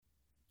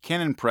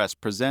Canon Press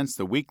presents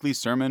the weekly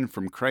sermon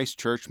from Christ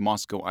Church,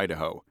 Moscow,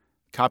 Idaho.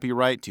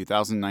 Copyright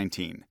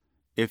 2019.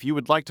 If you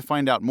would like to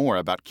find out more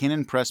about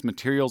Canon Press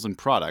materials and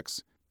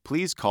products,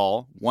 please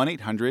call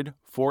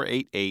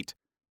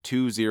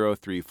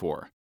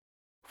 1-800-488-2034.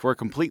 For a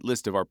complete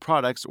list of our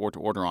products or to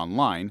order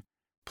online,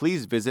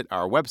 please visit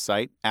our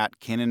website at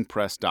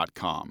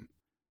canonpress.com.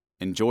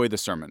 Enjoy the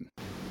sermon.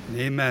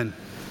 Amen.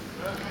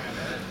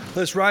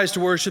 Let's rise to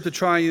worship the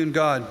triune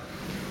God.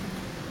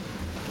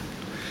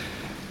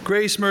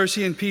 Grace,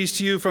 mercy, and peace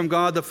to you from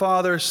God the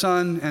Father,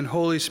 Son, and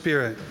Holy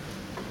Spirit.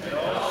 And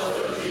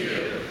also to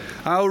you.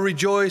 I will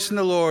rejoice in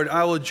the Lord.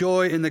 I will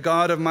joy in the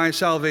God of my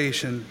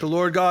salvation. The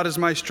Lord God is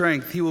my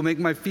strength. He will make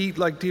my feet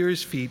like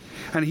deer's feet,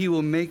 and he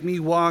will make me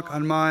walk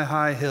on my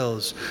high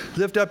hills.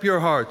 Lift up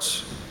your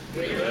hearts.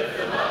 We lift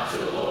them up to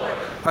the Lord.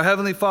 Our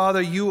Heavenly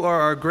Father, you are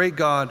our great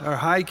God, our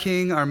high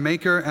King, our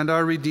Maker, and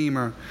our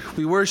Redeemer.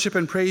 We worship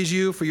and praise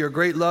you for your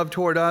great love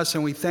toward us,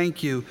 and we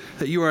thank you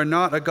that you are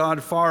not a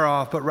God far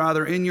off, but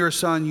rather in your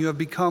Son you have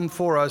become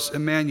for us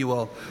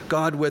Emmanuel,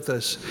 God with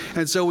us.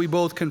 And so we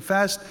both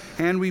confess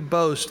and we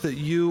boast that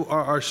you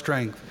are our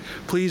strength.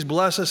 Please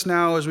bless us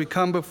now as we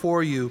come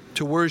before you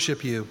to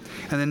worship you.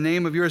 In the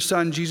name of your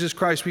Son, Jesus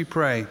Christ, we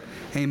pray.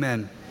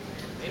 Amen.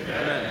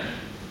 Amen.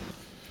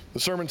 The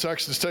sermon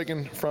text is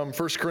taken from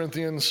 1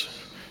 Corinthians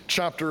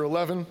chapter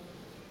 11.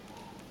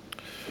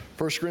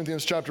 1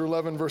 Corinthians chapter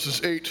 11,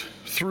 verses 8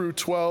 through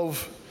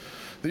 12.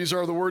 These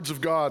are the words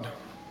of God.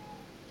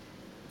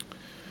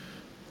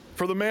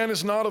 For the man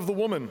is not of the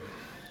woman,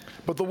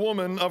 but the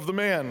woman of the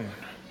man.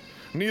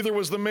 Neither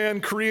was the man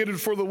created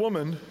for the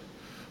woman,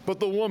 but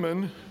the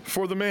woman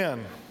for the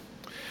man.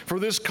 For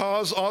this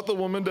cause ought the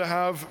woman to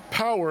have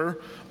power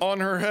on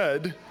her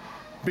head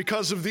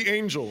because of the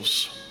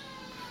angels.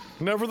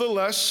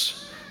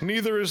 Nevertheless,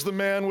 neither is the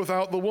man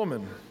without the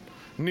woman,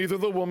 neither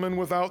the woman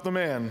without the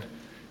man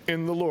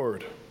in the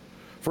Lord.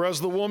 For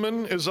as the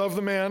woman is of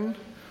the man,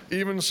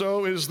 even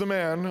so is the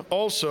man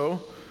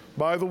also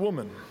by the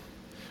woman.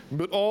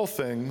 But all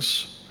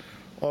things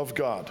of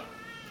God.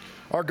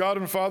 Our God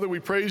and Father,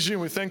 we praise you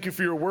and we thank you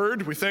for your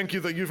word. We thank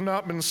you that you've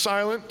not been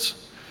silent,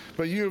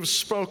 but you have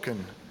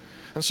spoken.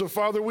 And so,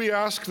 Father, we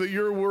ask that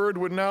your word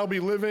would now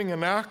be living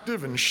and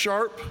active and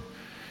sharp,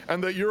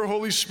 and that your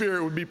Holy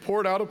Spirit would be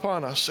poured out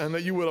upon us and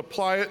that you would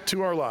apply it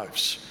to our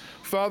lives.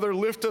 Father,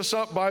 lift us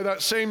up by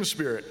that same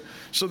Spirit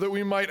so that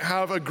we might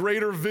have a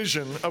greater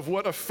vision of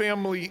what a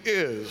family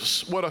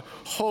is, what a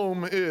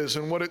home is,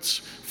 and what it's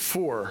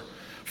for.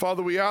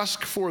 Father, we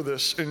ask for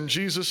this in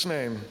Jesus'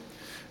 name.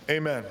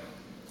 Amen.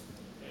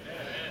 Amen.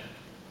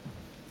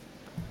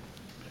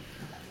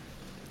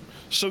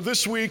 So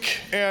this week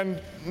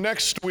and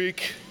next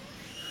week,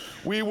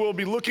 we will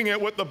be looking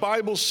at what the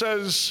Bible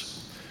says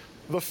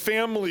the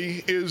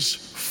family is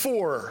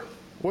for.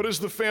 What is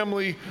the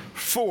family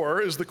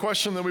for is the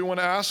question that we want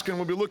to ask, and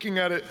we'll be looking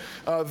at it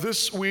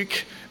this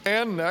week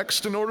and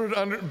next in order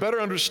to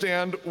better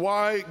understand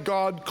why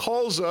God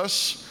calls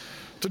us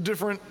to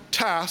different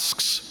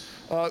tasks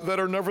that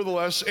are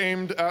nevertheless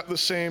aimed at the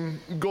same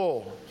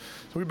goal.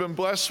 We've been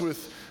blessed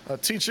with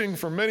teaching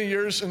for many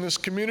years in this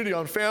community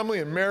on family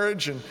and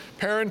marriage and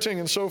parenting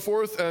and so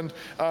forth, and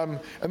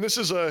this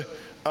is a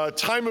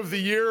time of the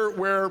year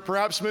where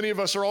perhaps many of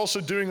us are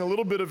also doing a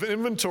little bit of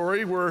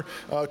inventory, where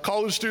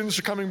college students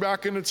are coming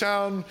back into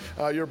town,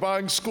 you're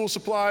buying school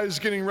supplies,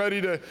 getting ready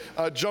to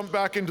jump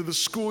back into the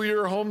school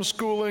year,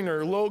 homeschooling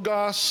or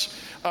Logos,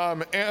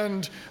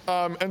 and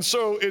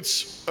so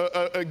it's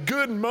a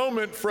good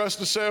moment for us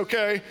to say,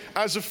 okay,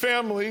 as a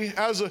family,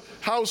 as a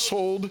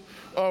household,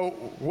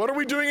 what are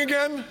we doing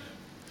again?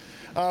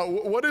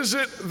 What is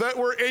it that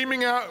we're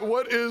aiming at?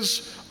 What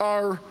is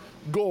our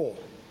goal?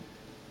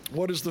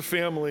 What is the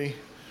family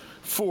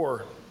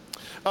for?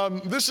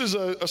 This is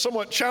a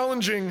somewhat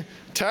challenging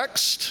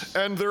text,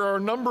 and there are a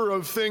number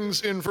of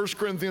things in 1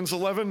 Corinthians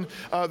 11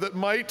 that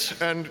might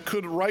and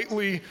could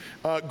rightly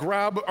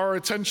grab our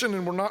attention,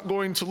 and we're not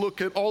going to look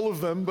at all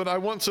of them, but I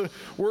want to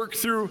work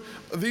through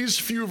these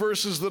few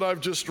verses that I've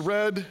just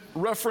read,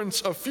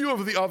 reference a few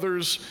of the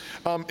others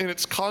in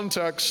its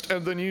context,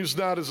 and then use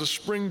that as a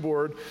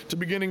springboard to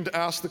beginning to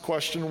ask the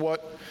question,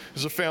 what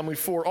is a family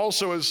for?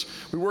 Also, as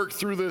we work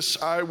through this,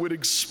 I would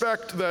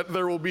expect that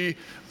there will be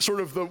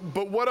sort of the,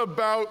 but what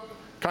about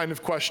kind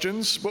of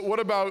questions, but what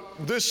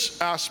about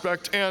this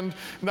aspect? And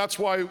that's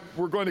why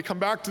we're going to come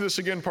back to this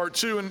again, part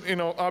two,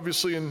 and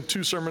obviously in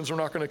two sermons we're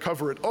not going to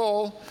cover it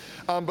all,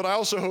 but I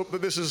also hope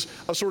that this is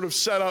a sort of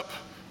setup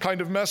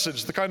kind of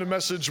message, the kind of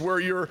message where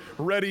you're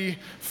ready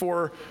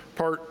for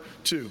part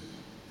two.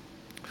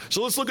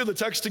 So let's look at the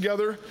text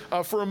together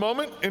for a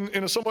moment.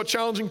 In a somewhat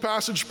challenging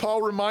passage,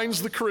 Paul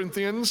reminds the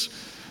Corinthians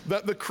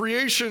that the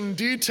creation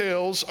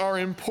details are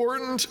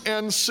important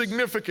and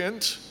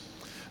significant,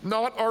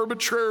 not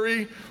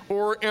arbitrary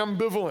or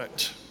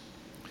ambivalent.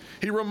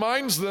 He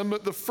reminds them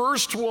that the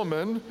first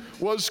woman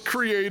was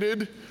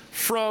created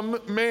from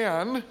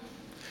man,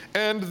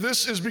 and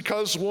this is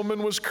because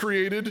woman was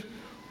created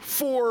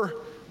for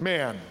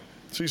man.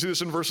 So you see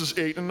this in verses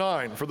 8 and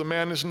 9. For the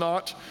man is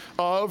not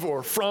of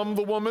or from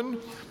the woman,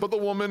 but the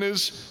woman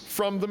is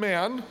from the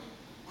man.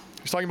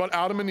 He's talking about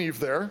Adam and Eve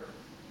there.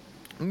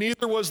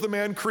 Neither was the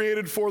man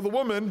created for the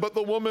woman, but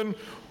the woman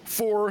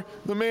for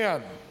the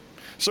man.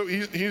 So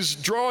he's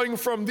drawing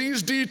from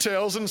these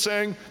details and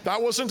saying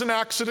that wasn't an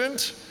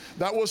accident,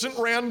 that wasn't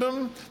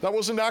random, that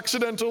wasn't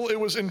accidental, it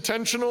was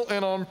intentional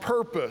and on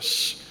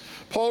purpose.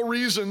 Paul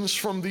reasons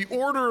from the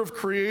order of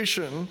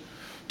creation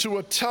to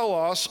a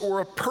telos, or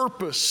a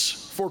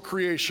purpose for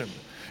creation.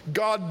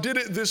 God did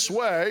it this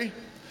way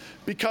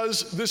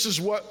because this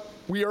is what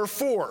we are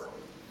for.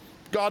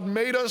 God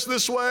made us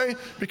this way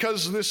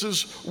because this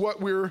is what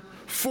we're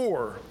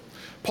for.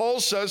 Paul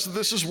says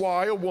this is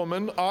why a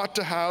woman ought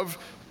to have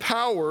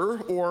power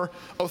or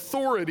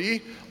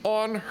authority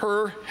on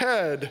her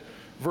head.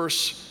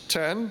 Verse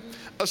 10,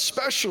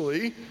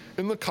 especially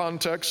in the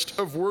context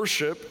of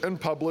worship and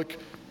public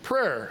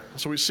prayer.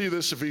 So we see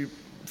this if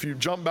you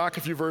jump back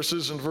a few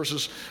verses, in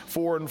verses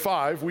 4 and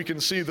 5, we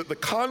can see that the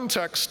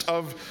context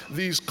of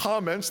these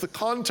comments, the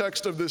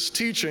context of this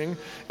teaching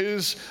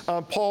is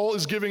Paul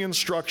is giving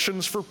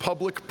instructions for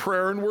public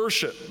prayer and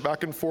worship,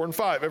 back in 4 and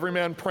 5. Every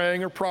man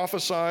praying or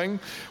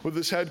prophesying with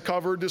his head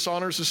covered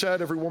dishonors his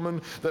head. Every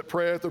woman that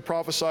prayeth or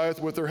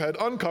prophesieth with her head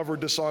uncovered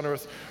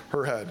dishonoreth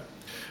her head.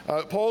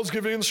 Paul's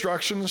giving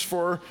instructions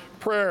for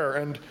prayer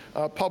and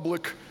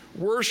public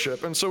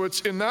worship. And so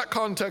it's in that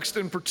context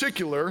in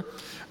particular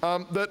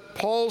that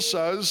Paul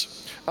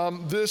says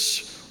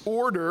this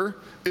order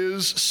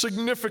is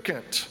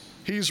significant.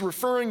 He's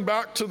referring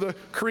back to the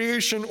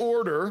creation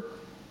order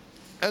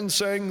and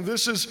saying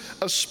this is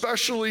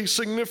especially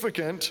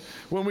significant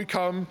when we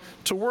come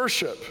to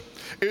worship.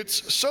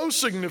 It's so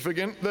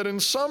significant that in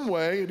some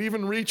way it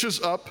even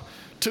reaches up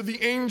to the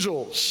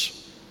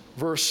angels.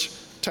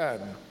 Verse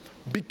 10,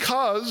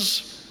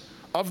 because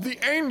of the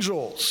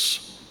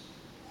angels.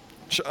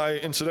 I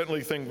incidentally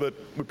think that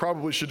we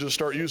probably should just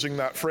start using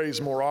that phrase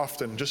more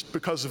often, just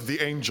because of the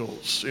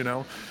angels, you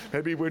know.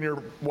 Maybe when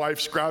your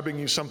wife's grabbing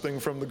you something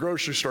from the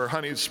grocery store,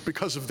 honey, it's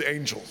because of the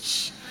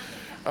angels.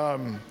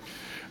 And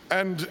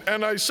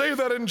I say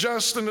that in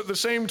jest, and at the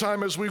same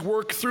time as we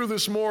work through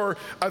this more,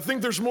 I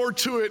think there's more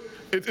to it.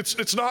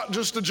 It's not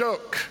just a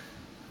joke.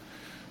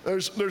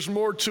 There's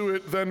more to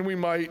it than we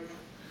might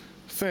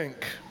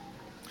think.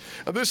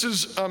 This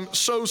is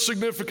so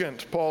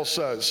significant, Paul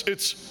says.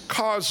 It's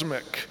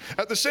cosmic.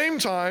 At the same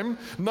time,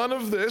 none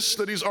of this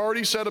that he's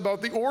already said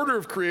about the order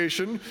of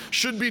creation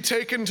should be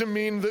taken to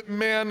mean that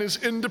man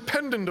is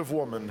independent of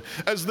woman,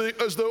 as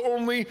though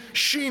only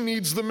she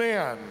needs the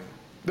man,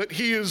 that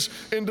he is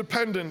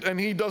independent and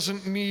he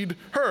doesn't need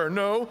her.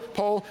 No,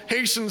 Paul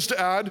hastens to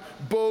add,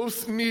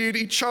 both need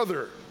each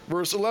other.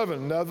 Verse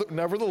 11,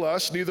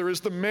 nevertheless, neither is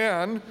the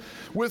man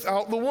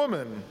without the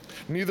woman,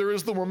 neither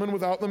is the woman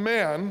without the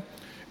man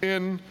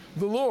in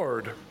the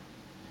Lord.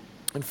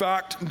 In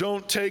fact,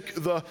 don't take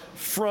the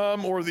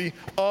from or the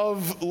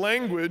of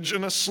language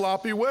in a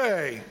sloppy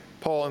way,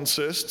 Paul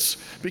insists,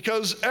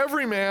 because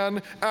every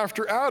man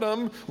after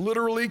Adam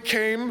literally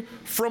came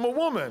from a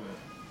woman,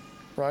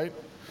 right?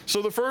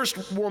 So the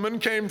first woman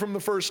came from the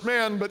first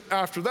man, but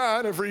after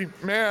that, every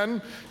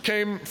man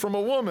came from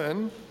a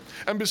woman.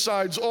 And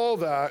besides all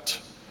that,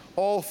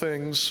 all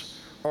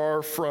things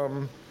are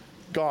from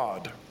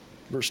God.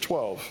 Verse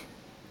 12.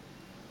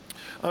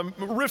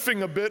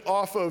 Riffing a bit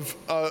off of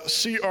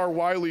C.R.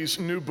 Wiley's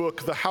new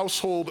book, The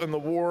Household and the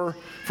War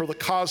for the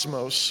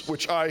Cosmos,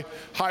 which I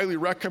highly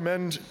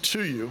recommend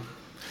to you.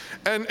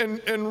 And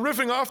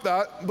riffing off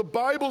that, the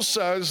Bible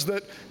says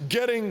that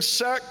getting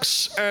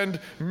sex and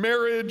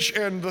marriage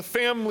and the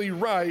family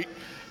right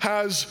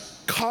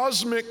has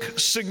cosmic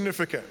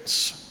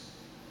significance.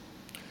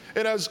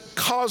 It has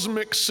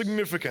cosmic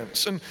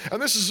significance. And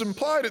this is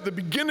implied at the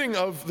beginning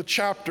of the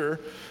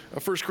chapter,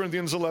 1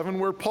 Corinthians 11,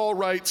 where Paul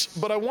writes,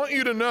 but I want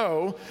you to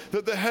know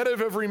that the head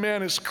of every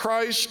man is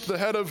Christ, the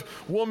head of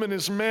woman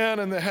is man,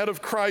 and the head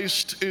of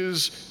Christ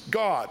is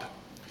God.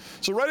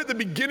 So right at the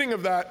beginning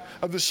of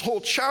this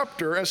whole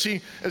chapter, as he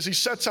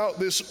sets out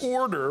this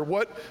order,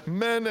 what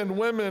men and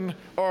women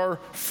are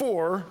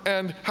for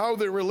and how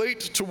they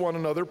relate to one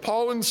another,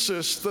 Paul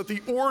insists that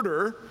the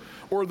order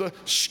or the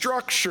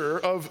structure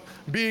of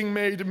being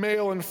made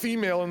male and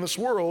female in this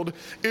world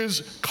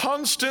is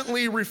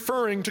constantly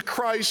referring to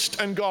Christ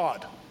and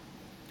God.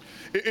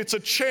 It's a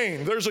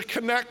chain. There's a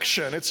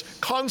connection. It's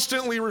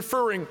constantly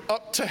referring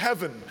up to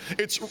heaven.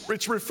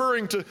 It's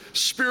referring to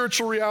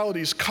spiritual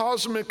realities,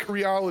 cosmic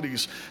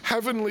realities,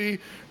 heavenly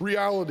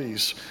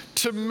realities.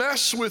 To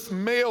mess with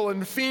male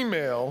and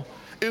female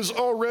is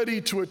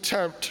already to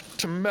attempt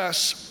to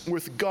mess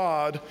with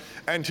God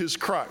and his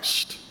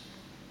Christ.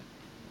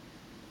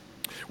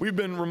 We've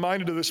been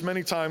reminded of this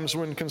many times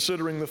when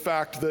considering the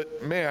fact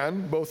that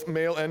man, both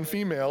male and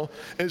female,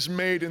 is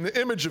made in the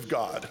image of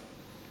God.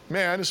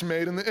 Man is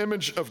made in the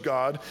image of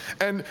God.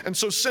 And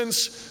so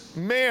since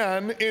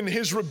man in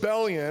his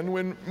rebellion,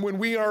 when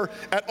we are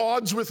at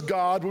odds with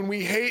God, when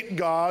we hate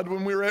God,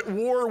 when we're at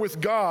war with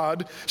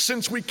God,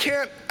 since we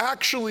can't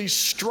actually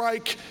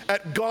strike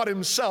at God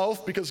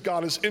himself because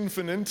God is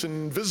infinite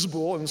and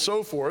invisible and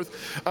so forth,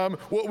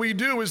 what we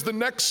do is the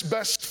next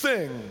best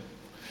thing,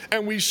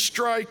 and we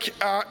strike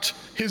at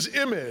his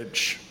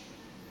image.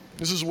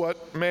 This is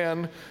what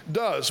man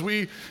does.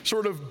 We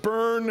sort of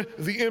burn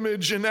the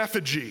image in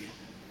effigy,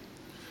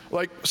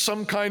 like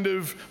some kind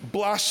of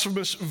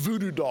blasphemous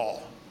voodoo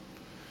doll.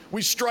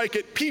 We strike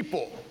at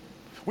people.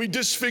 We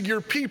disfigure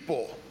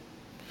people.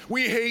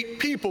 We hate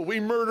people. We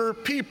murder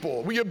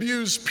people. We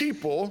abuse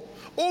people,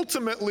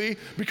 ultimately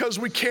because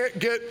we can't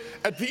get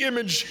at the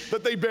image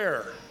that they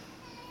bear.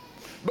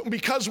 But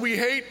because we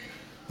hate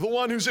the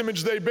one whose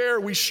image they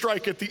bear, we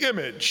strike at the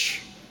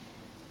image.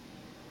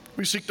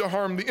 We seek to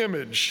harm the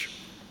image.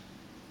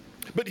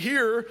 But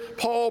here,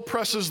 Paul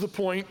presses the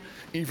point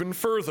even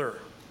further.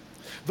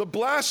 The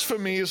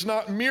blasphemy is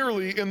not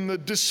merely in the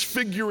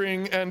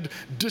disfiguring and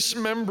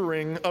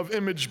dismembering of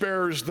image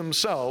bearers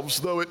themselves,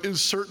 though it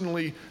is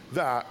certainly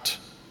that.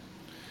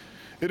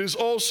 It is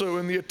also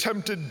in the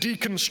attempted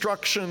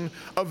deconstruction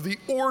of the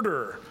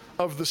order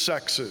of the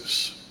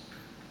sexes.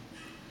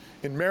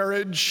 In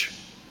marriage,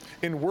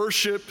 in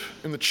worship,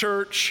 in the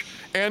church,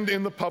 and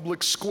in the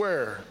public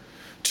square.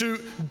 To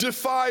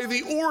defy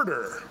the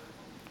order.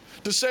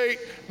 To say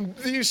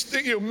these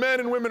men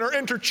and women are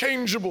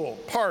interchangeable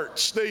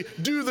parts. They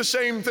do the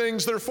same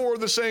things, they're for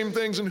the same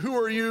things, and who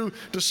are you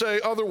to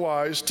say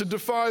otherwise? To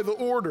defy the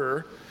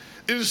order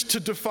is to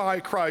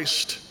defy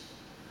Christ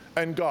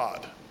and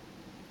God.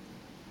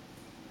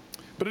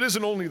 But it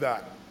isn't only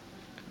that.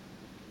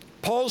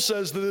 Paul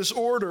says that this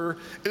order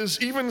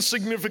is even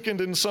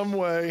significant in some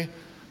way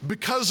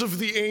because of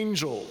the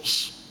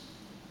angels.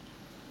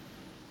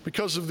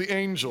 Because of the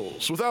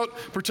angels. Without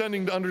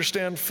pretending to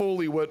understand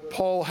fully what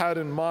Paul had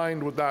in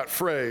mind with that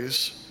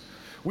phrase,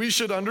 we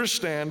should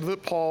understand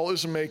that Paul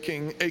is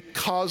making a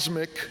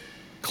cosmic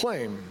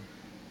claim.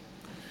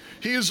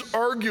 He is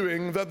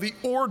arguing that the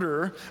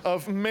order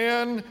of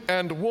man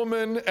and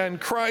woman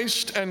and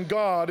Christ and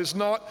God is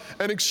not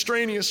an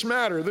extraneous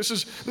matter. This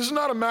is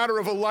not a matter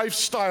of a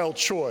lifestyle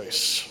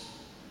choice.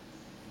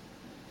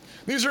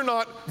 These are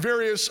not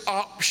various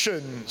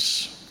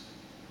options.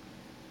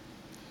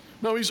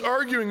 No, he's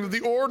arguing that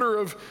the order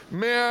of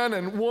man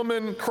and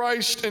woman,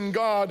 Christ and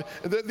God,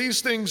 that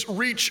these things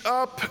reach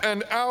up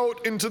and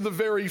out into the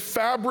very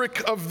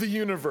fabric of the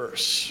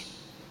universe.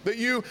 That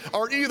you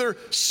are either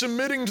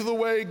submitting to the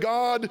way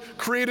God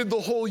created the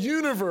whole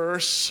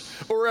universe,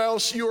 or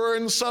else you are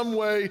in some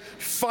way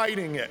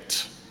fighting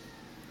it.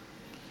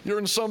 You're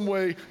in some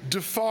way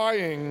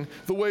defying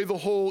the way the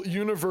whole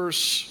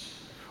universe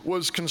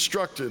was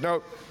constructed.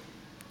 Now,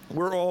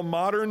 we're all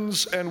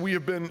moderns, and we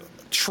have been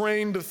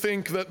trained to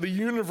think that the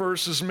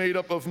universe is made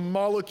up of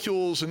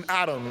molecules and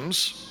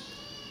atoms,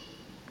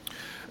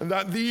 and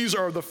that these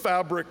are the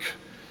fabric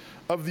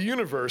of the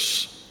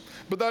universe.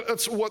 But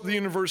that's what the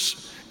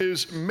universe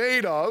is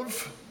made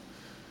of,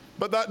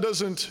 but that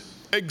doesn't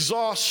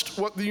exhaust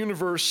what the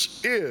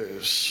universe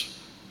is,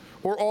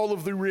 or all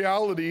of the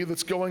reality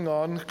that's going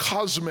on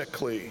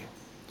cosmically.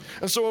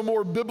 And so a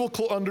more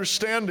biblical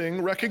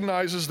understanding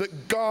recognizes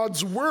that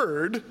God's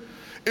word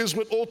is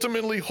what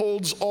ultimately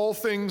holds all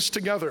things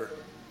together.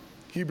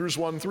 Hebrews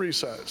 1:3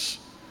 says.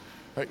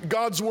 Right?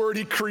 God's word,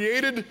 he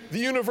created the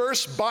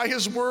universe by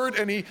his word,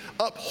 and he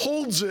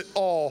upholds it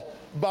all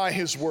by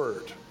his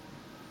word.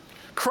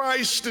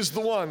 Christ is the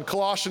one,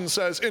 Colossians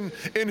says, in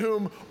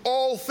whom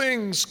all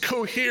things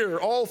cohere,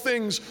 all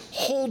things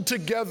hold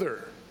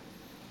together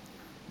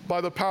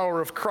by the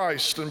power of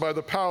Christ and by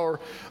the power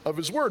of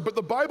his word. But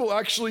the Bible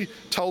actually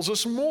tells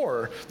us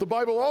more. The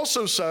Bible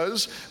also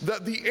says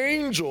that the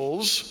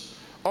angels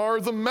are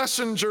the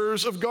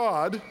messengers of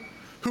God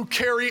who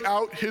carry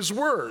out his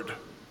word.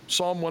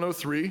 Psalm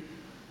 103,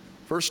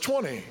 verse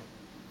 20.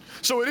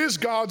 So it is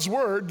God's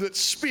word that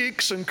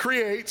speaks and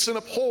creates and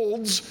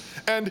upholds,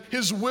 and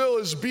his will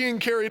is being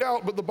carried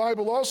out, but the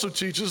Bible also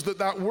teaches that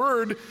that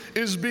word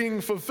is being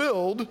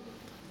fulfilled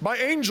by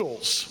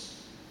angels.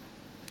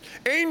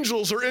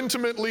 Angels are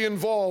intimately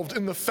involved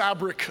in the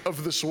fabric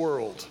of this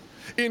world,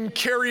 in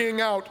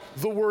carrying out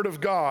the word of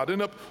God,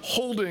 and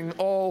upholding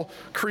all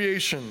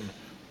creation,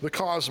 the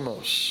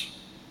cosmos.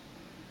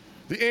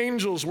 The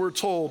angels, we're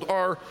told,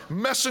 are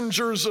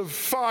messengers of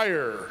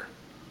fire,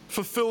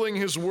 fulfilling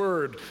his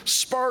word,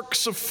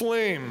 sparks of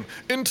flame,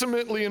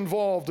 intimately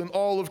involved in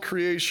all of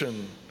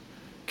creation,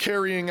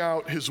 carrying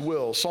out his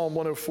will. Psalm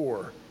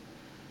 104,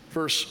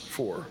 verse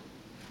 4.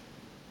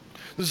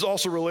 This is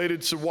also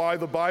related to why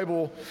the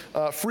Bible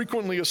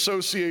frequently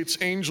associates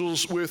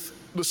angels with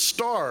the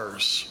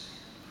stars.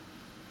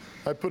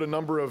 I put a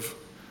number of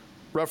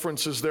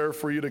references there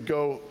for you to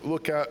go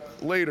look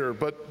at later,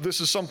 but this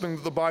is something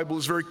that the Bible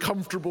is very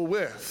comfortable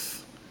with.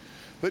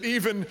 That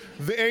even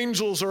the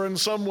angels are in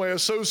some way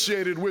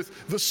associated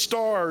with the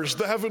stars,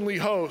 the heavenly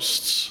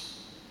hosts.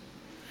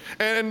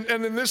 And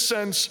in this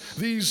sense,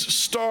 these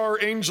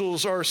star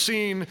angels are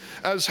seen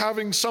as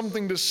having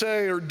something to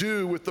say or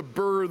do with the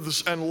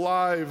births and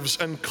lives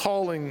and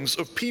callings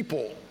of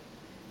people.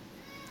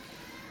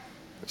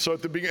 So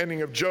at the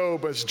beginning of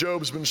Job, as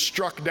Job's been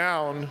struck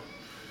down,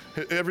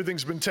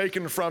 everything's been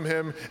taken from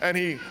him, and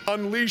he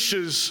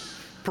unleashes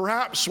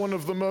perhaps one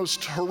of the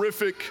most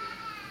horrific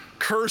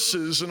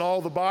curses in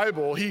all the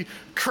Bible. He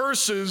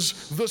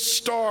curses the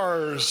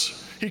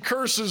stars. He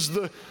curses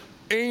the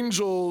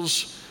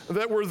angels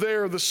that were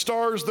there, the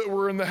stars that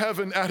were in the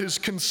heaven at his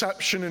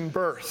conception and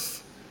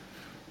birth,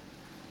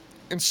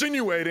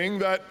 insinuating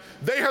that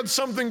they had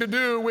something to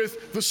do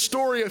with the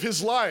story of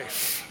his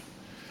life,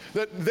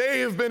 that they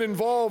have been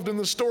involved in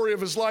the story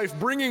of his life,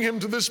 bringing him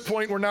to this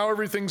point where now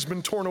everything's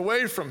been torn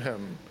away from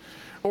him.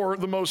 Or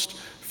the most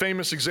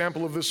famous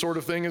example of this sort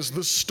of thing is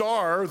the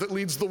star that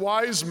leads the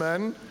wise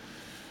men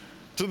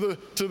to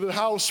the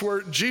house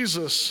where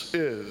Jesus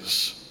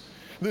is.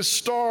 This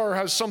star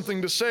has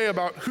something to say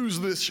about who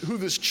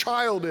this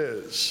child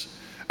is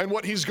and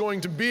what he's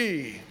going to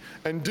be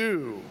and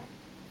do.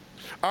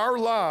 Our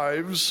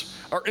lives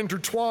are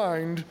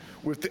intertwined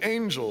with the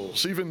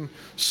angels. Even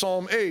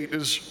Psalm 8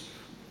 is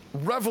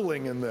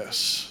reveling in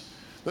this,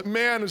 that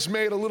man is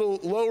made a little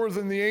lower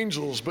than the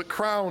angels, but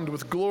crowned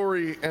with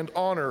glory and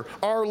honor.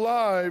 Our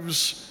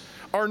lives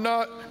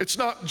it's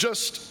not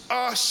just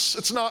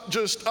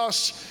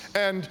us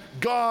and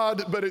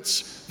God, but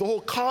it's the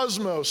whole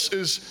cosmos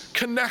is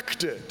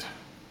connected.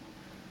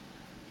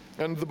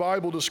 And the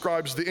Bible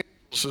describes the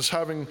angels as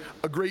having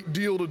a great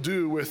deal to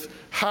do with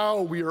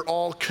how we are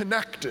all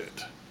connected.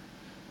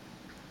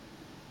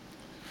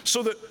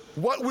 So that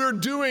what we're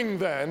doing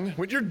then,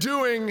 what you're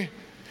doing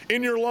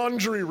in your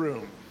laundry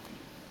room,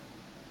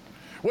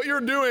 what you're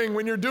doing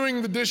when you're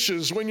doing the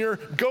dishes, when you're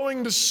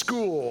going to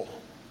school,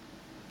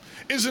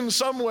 is in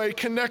some way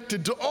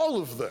connected to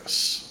all of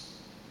this.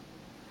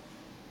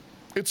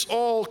 It's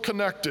all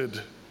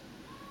connected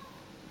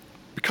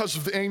because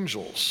of the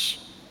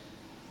angels.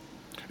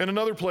 In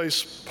another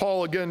place,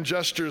 Paul again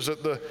gestures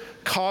at the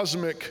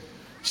cosmic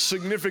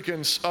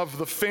significance of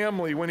the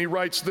family when he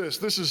writes this.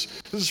 This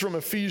is from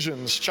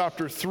Ephesians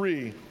chapter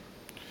 3.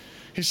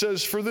 He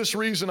says, "For this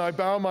reason I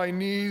bow my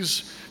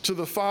knees to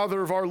the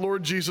Father of our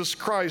Lord Jesus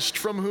Christ,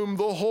 from whom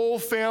the whole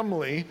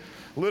family,"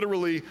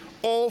 literally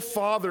all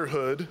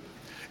fatherhood,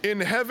 "in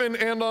heaven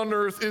and on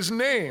earth is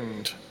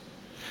named,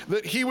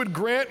 that he would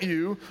grant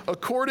you,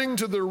 according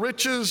to the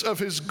riches of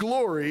his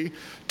glory,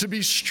 to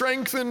be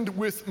strengthened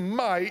with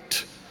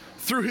might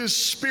through his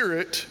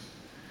Spirit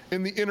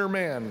in the inner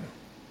man."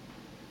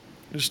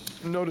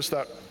 Just notice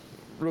that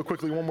real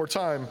quickly one more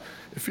time.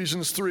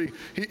 Ephesians 3.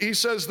 He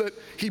says that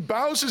he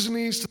bows his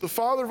knees to the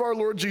Father of our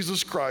Lord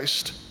Jesus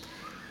Christ,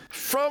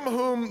 from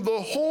whom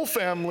the whole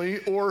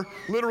family, or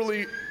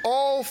literally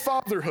all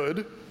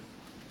fatherhood,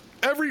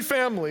 every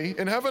family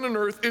in heaven and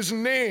earth is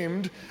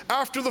named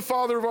after the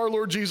Father of our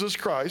Lord Jesus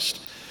Christ.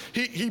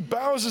 He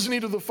bows his knee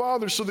to the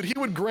Father so that he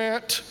would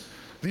grant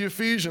the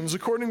Ephesians,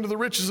 according to the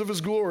riches of his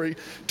glory,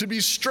 to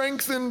be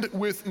strengthened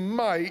with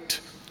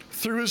might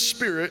through his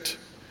Spirit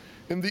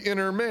in the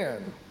inner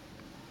man.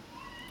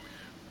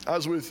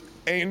 As with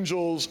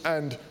angels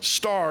and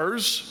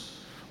stars,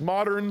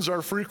 moderns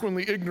are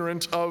frequently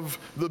ignorant of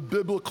the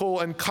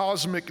biblical and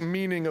cosmic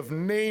meaning of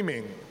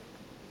naming.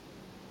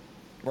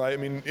 Right? I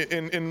mean,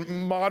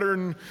 in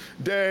modern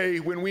day,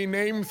 when we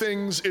name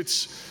things,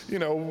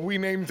 we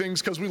name things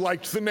because we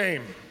liked the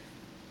name.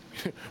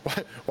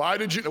 Why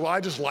did you? Well, I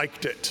just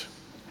liked it.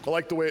 I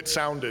liked the way it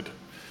sounded.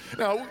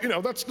 Now,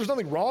 there's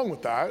nothing wrong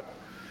with that.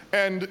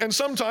 And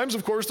sometimes,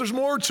 of course, there's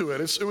more to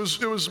it. It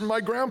was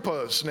my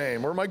grandpa's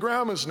name or my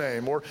grandma's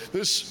name or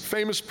this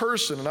famous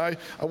person, and I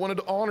wanted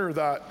to honor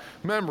that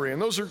memory.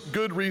 And those are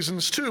good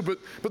reasons too. But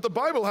the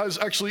Bible has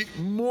actually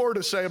more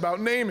to say about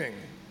naming.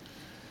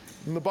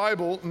 In the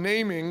Bible,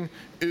 naming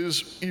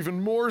is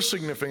even more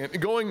significant.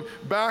 Going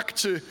back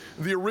to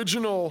the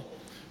original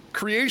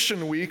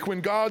creation week,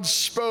 when God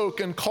spoke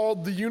and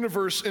called the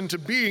universe into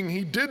being,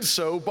 he did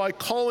so by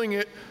calling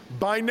it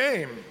by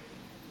name.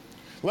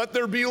 Let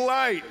there be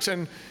light,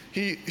 and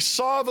he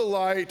saw the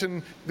light,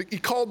 and he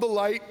called the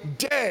light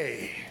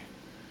day.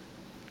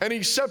 And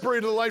he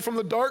separated the light from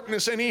the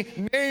darkness, and he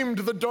named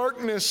the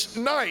darkness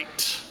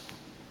night.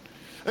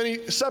 And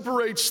he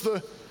separates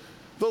the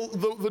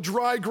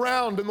dry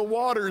ground and the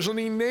waters, and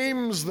he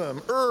names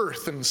them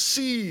earth and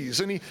seas,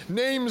 and he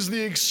names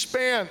the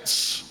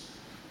expanse,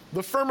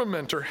 the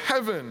firmament or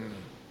heaven.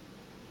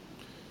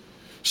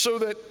 So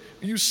that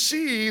you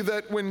see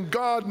that when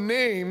God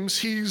names,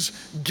 he's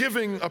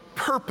giving a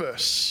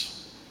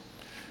purpose.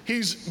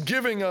 He's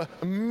giving a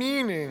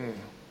meaning.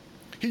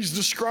 He's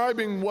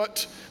describing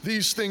what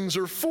these things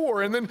are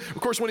for. And then,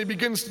 of course, when he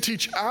begins to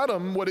teach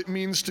Adam what it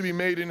means to be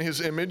made in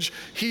his image,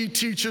 he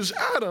teaches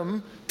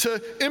Adam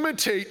to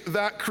imitate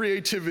that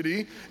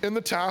creativity in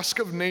the task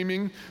of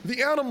naming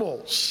the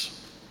animals.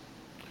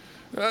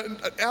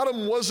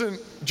 Adam wasn't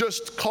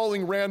just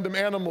calling random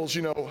animals,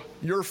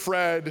 you're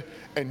Fred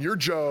and you're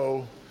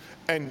Joe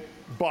and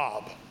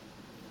Bob.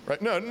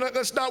 Right? No,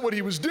 that's not what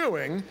he was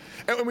doing.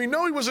 And we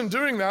know he wasn't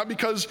doing that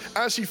because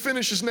as he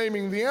finishes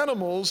naming the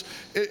animals,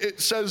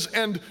 it says,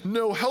 and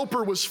no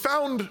helper was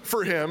found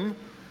for him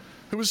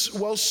who was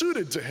well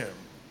suited to him.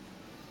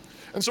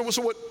 And so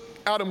what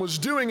Adam was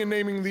doing in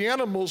naming the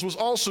animals was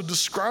also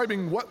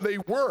describing what they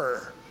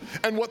were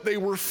and what they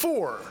were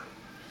for.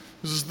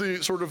 This is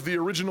the sort of the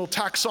original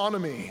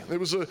taxonomy. It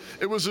was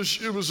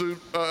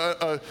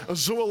a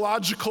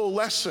zoological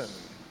lesson.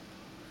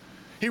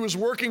 He was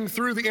working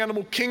through the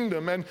animal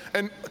kingdom and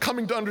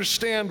coming to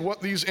understand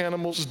what these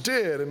animals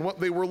did and what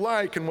they were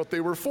like and what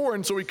they were for.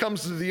 And so he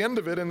comes to the end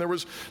of it, and there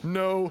was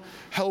no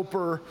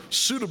helper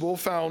suitable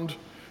found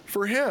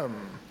for him.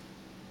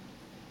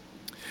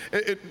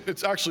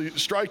 It's actually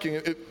striking.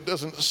 It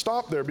doesn't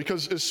stop there,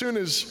 because as soon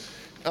as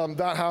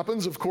that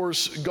happens, of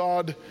course,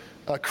 God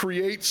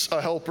creates a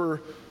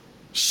helper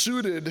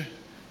suited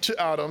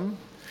to Adam.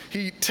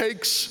 He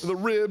takes the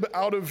rib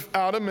out of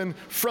Adam, and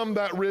from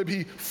that rib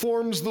he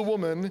forms the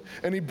woman,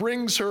 and he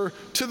brings her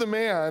to the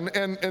man.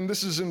 And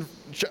this is in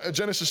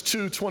Genesis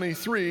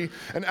 2:23.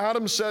 And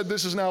Adam said,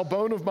 "This is now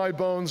bone of my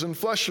bones and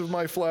flesh of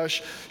my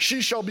flesh.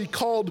 She shall be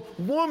called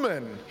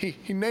woman."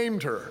 He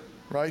named her,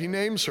 right? He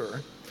names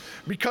her.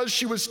 "Because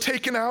she was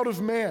taken out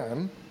of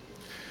man.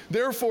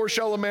 Therefore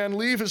shall a man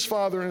leave his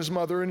father and his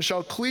mother and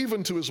shall cleave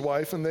unto his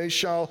wife, and they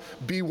shall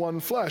be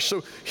one flesh."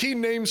 So he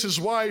names his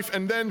wife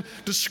and then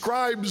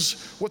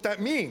describes what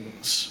that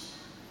means.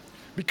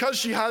 Because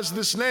she has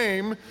this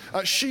name,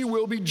 she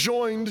will be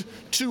joined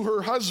to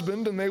her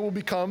husband and they will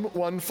become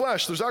one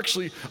flesh. There's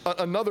actually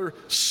another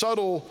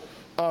subtle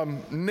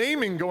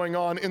naming going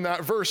on in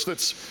that verse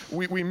that's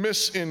we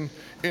miss in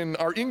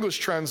our English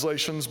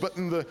translations, but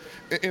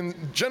in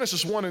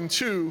Genesis 1 and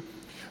 2,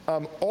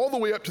 all the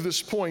way up to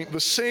this point, the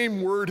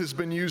same word has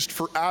been used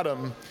for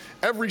Adam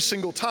every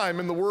single time,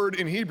 and the word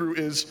in Hebrew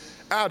is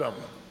Adam,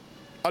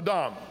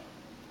 Adam.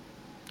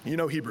 You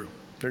know Hebrew.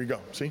 There you go.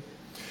 See?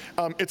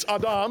 It's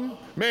Adam,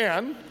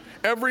 man,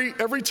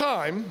 every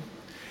time,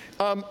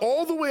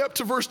 all the way up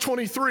to verse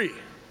 23.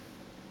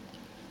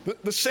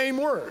 The same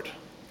word.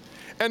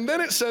 And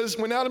then it says,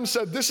 when Adam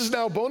said, "This is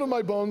now bone of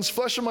my bones,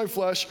 flesh of my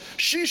flesh,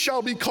 she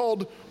shall be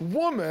called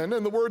woman,"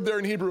 and the word there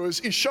in Hebrew is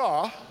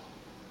Isha.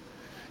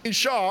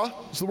 Isha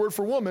is the word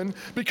for woman,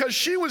 because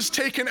she was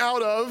taken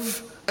out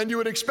of, and you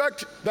would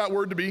expect that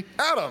word to be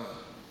Adam.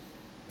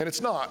 And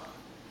it's not.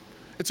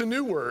 It's a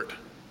new word.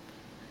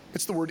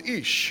 It's the word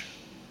Ish,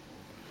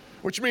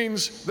 which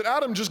means that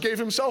Adam just gave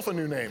himself a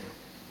new name.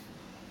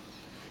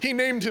 He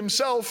named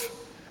himself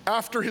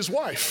after his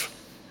wife.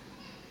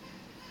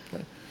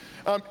 Okay.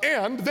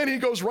 And then he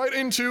goes right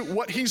into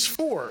what he's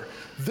for.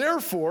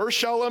 "Therefore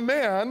shall a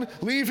man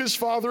leave his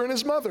father and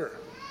his mother."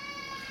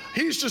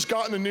 He's just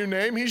gotten a new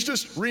name. He's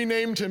just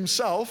renamed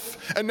himself,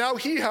 and now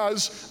he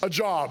has a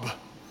job.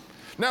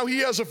 Now he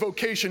has a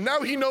vocation.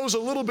 Now he knows a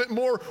little bit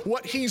more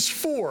what he's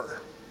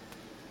for.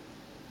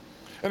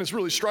 And it's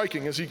really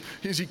striking as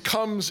he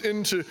comes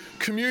into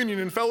communion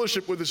and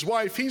fellowship with his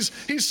wife. He's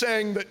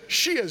saying that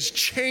she has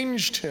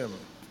changed him.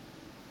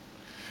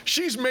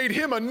 She's made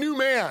him a new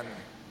man.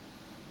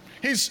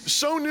 He's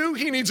so new,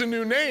 he needs a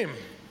new name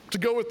to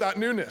go with that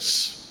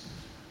newness,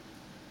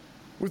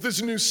 with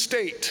this new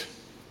state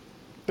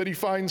that he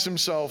finds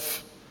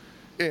himself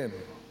in.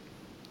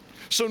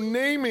 So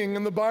naming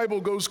in the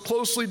Bible goes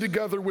closely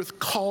together with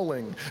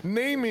calling.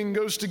 Naming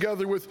goes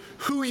together with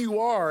who you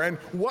are and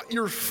what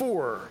you're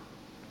for.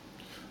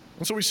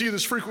 And so we see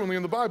this frequently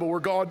in the Bible, where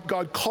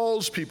God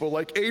calls people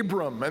like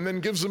Abram and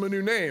then gives them a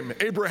new name,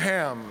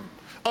 Abraham,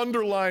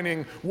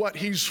 underlining what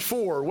he's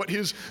for, what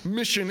his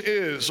mission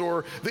is.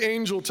 Or the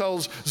angel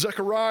tells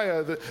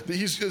Zechariah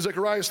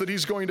that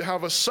he's going to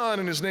have a son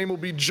and his name will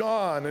be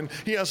John, and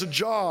he has a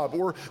job.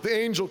 Or the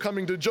angel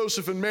coming to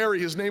Joseph and Mary,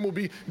 his name will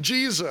be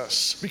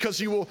Jesus, because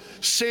he will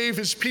save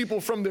his people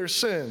from their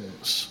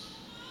sins.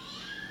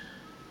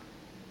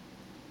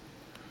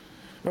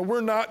 Now,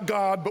 we're not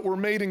God, but we're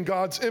made in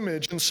God's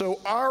image, and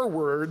so our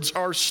words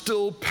are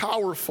still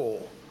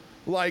powerful,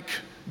 like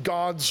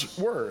God's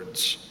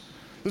words.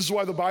 This is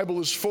why the Bible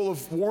is full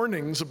of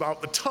warnings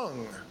about the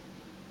tongue.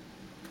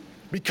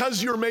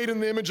 Because you're made in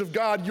the image of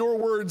God, your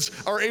words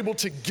are able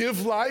to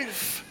give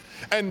life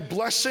and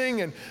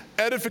blessing and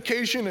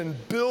edification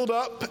and build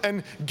up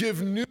and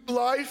give new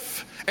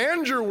life,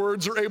 and your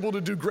words are able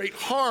to do great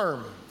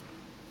harm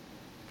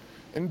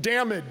and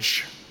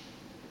damage.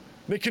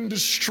 They can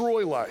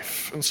destroy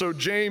life. And so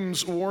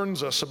James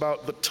warns us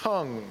about the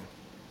tongue.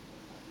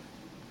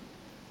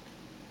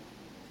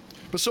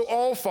 But so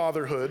all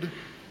fatherhood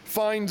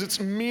finds its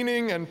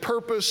meaning and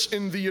purpose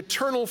in the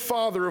eternal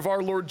Father of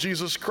our Lord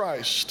Jesus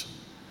Christ.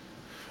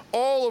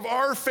 All of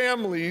our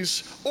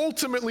families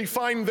ultimately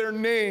find their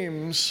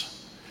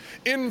names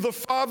in the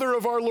Father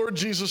of our Lord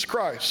Jesus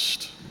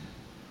Christ.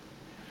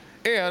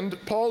 And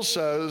Paul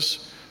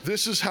says,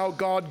 this is how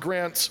God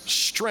grants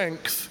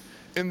strength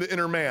in the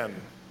inner man.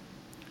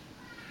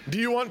 Do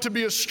you want to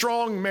be a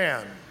strong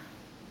man?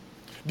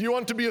 Do you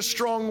want to be a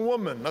strong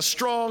woman, a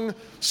strong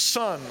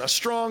son, a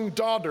strong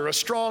daughter, a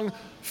strong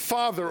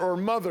father or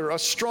mother, a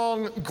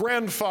strong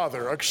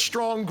grandfather, a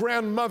strong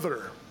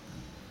grandmother?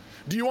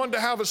 Do you want to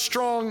have a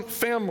strong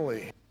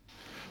family?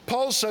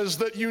 Paul says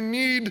that you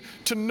need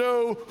to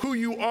know who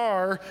you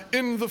are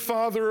in the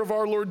Father of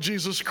our Lord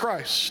Jesus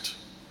Christ.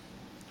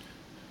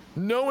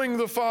 Knowing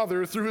the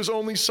Father through his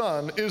only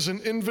Son is an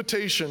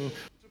invitation to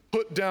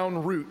put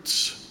down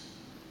roots,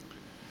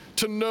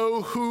 to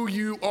know who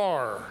you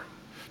are,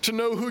 to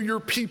know who your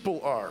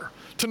people are,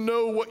 to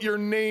know what your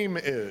name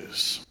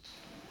is,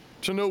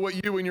 to know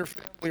what you and your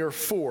family are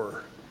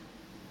for,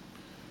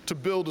 to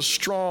build a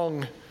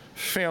strong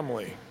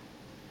family.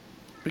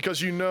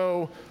 Because you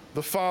know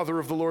the Father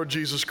of the Lord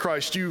Jesus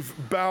Christ. You've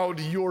bowed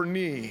your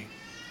knee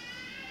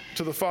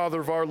to the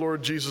Father of our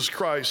Lord Jesus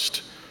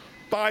Christ,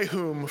 by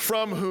whom,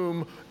 from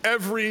whom,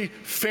 every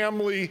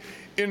family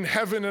in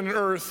heaven and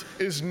earth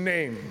is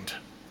named.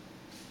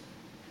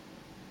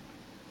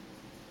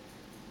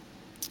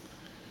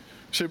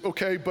 You say,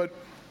 okay, but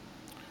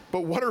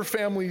what are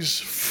families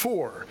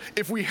for?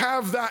 If we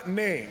have that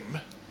name,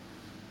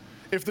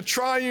 if the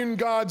triune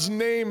God's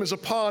name is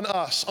upon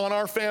us, on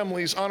our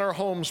families, on our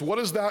homes, what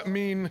does that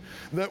mean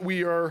that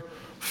we are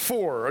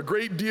for? A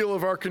great deal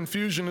of our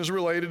confusion is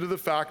related to the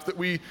fact that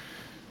we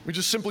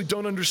just simply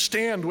don't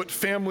understand what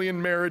family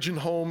and marriage and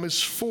home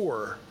is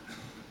for.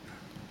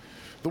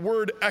 The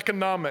word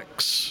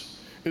economics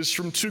is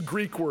from two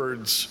Greek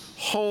words,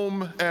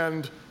 home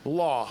and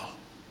law.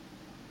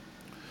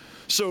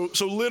 So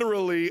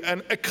literally,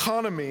 an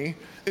economy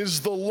is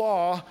the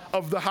law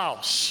of the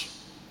house.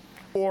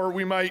 Or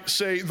we might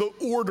say the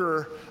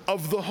order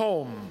of the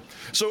home.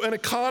 So an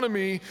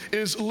economy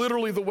is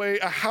literally the way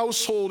a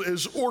household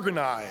is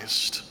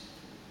organized.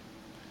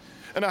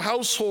 And a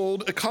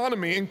household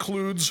economy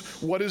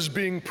includes what is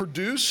being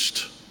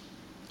produced,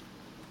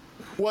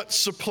 what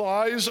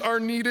supplies are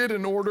needed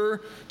in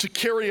order to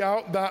carry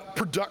out that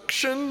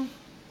production,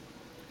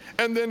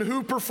 and then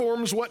who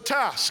performs what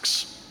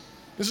tasks.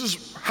 This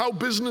is how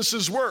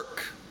businesses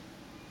work.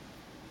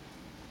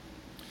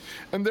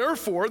 And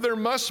therefore, there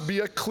must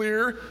be a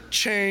clear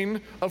chain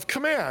of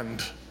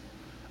command,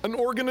 an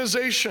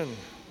organization.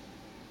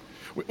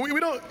 We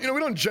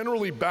don't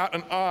generally bat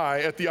an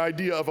eye at the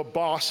idea of a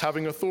boss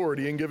having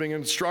authority and giving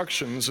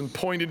instructions and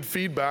pointed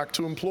feedback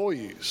to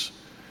employees.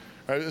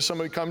 Right?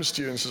 Somebody comes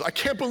to you and says, I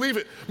can't believe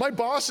it. My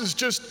boss is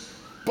just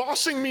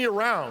bossing me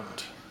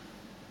around.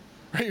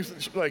 Right?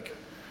 Like,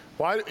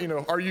 why?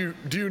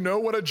 Do you know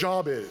what a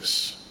job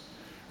is?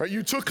 Right?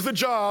 You took the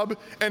job,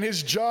 and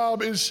his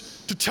job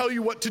is to tell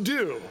you what to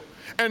do.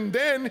 And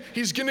then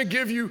he's going to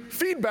give you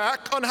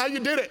feedback on how you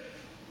did it.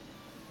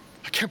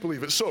 I can't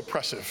believe it. It's so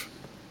oppressive.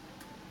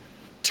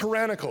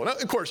 Tyrannical. Now,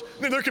 of course,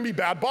 there can be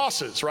bad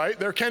bosses, right?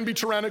 There can be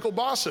tyrannical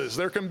bosses.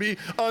 There can be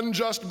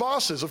unjust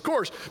bosses, of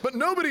course. But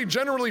nobody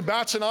generally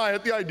bats an eye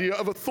at the idea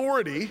of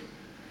authority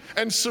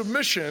and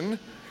submission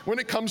when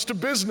it comes to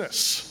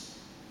business.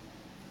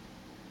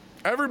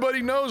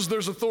 Everybody knows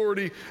there's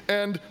authority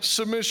and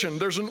submission.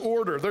 There's an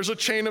order. There's a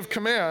chain of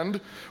command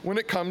when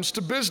it comes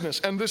to business.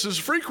 And this is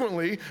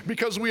frequently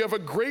because we have a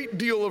great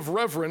deal of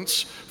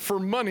reverence for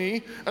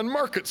money and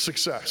market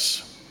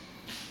success.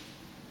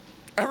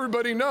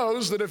 Everybody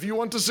knows that if you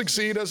want to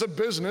succeed as a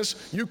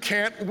business, you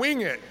can't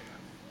wing it.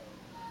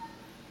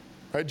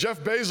 Right? Jeff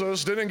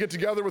Bezos didn't get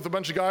together with a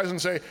bunch of guys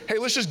and say, hey,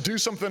 let's just do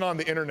something on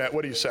the internet.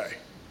 What do you say?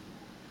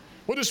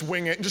 We'll just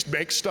wing it and just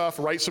make stuff,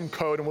 write some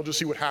code, and we'll just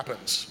see what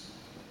happens.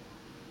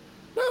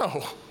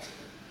 No,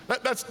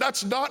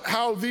 that's not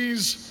how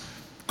these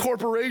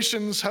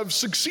corporations have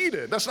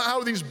succeeded. That's not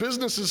how these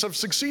businesses have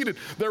succeeded.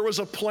 There was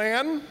a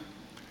plan.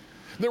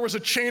 There was a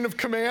chain of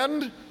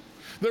command.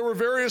 There were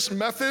various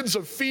methods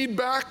of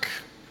feedback.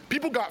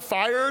 People got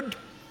fired.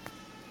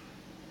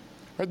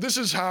 Right? This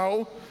is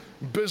how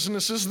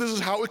businesses, this is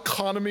how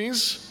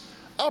economies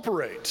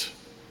operate.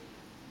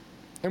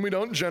 And we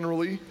don't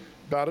generally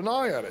bat an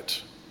eye at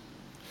it.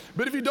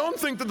 But if you don't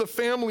think that the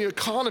family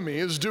economy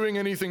is doing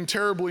anything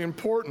terribly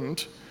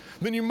important,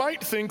 then you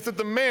might think that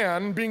the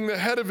man being the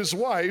head of his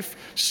wife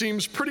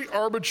seems pretty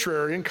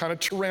arbitrary and kind of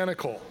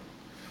tyrannical,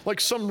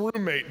 like some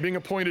roommate being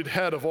appointed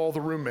head of all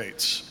the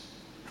roommates,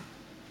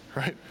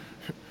 right?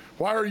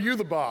 Why are you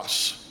the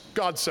boss?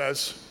 God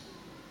says,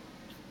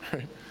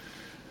 right?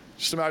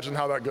 Just imagine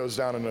how that goes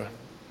down in a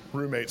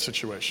roommate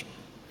situation.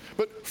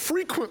 But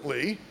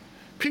frequently,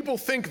 people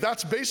think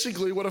that's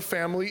basically what a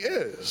family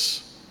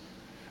is.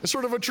 It's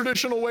sort of a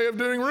traditional way of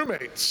doing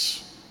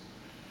roommates.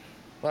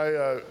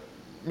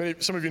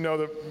 Some of you know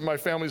that my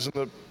family's in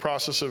the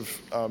process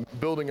of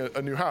building a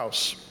new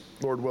house,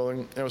 Lord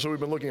willing, and so we've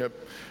been looking at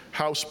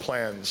house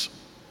plans.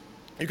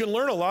 You can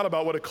learn a lot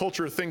about what a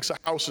culture thinks a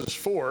house is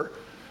for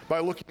by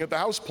looking at the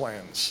house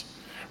plans,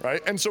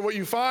 right? And so what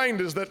you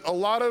find is that a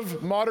lot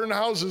of modern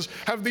houses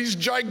have these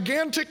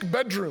gigantic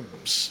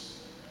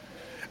bedrooms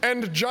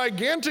and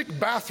gigantic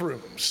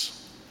bathrooms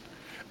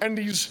and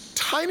these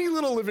tiny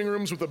little living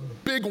rooms with a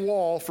big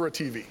wall for a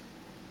TV.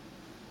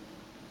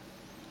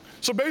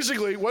 So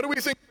basically, what do we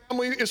think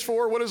family is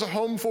for? What is a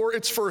home for?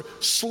 It's for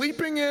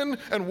sleeping in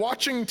and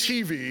watching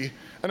TV,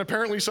 and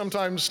apparently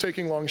sometimes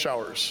taking long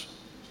showers.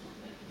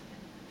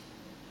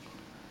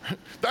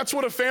 That's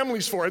what a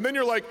family's for. And then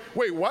you're like,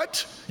 wait,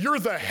 what? You're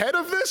the head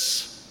of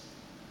this?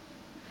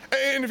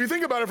 And if you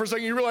think about it for a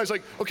second, you realize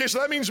like, okay, so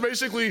that means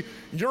basically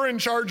you're in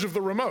charge of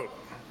the remote.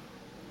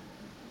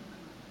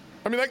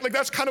 I mean, like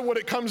that's kind of what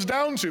it comes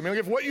down to. I mean, like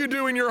if what you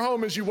do in your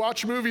home is you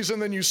watch movies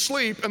and then you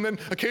sleep and then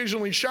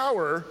occasionally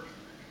shower,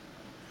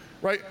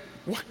 right?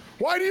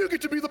 Why do you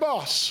get to be the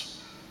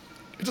boss?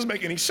 It doesn't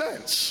make any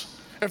sense.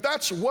 If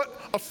that's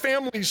what a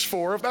family's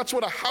for, if that's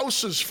what a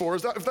house is for,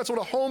 if that's what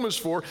a home is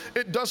for,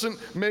 it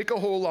doesn't make a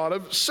whole lot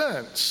of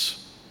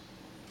sense.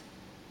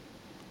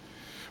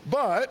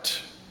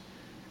 But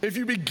if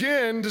you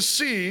begin to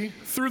see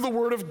through the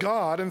Word of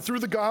God and through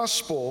the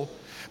gospel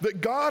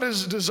that God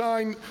has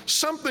designed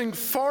something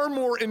far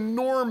more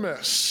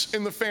enormous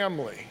in the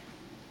family,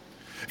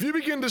 if you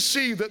begin to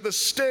see that the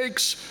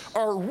stakes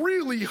are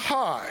really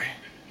high,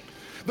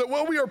 that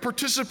what we are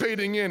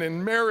participating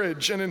in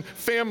marriage and in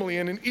family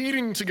and in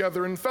eating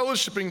together and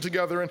fellowshipping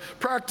together and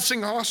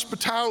practicing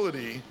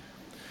hospitality,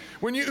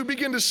 when you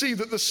begin to see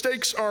that the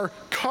stakes are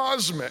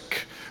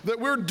cosmic, that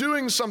we're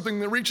doing something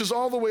that reaches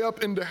all the way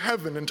up into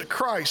heaven, into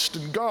Christ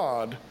and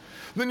God,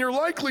 then you're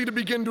likely to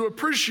begin to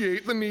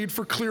appreciate the need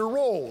for clear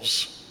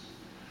roles.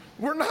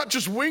 We're not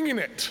just winging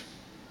it.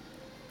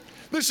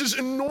 This is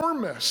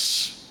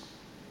enormous.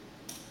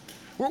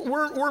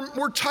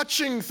 We're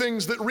touching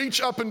things that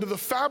reach up into the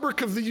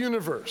fabric of the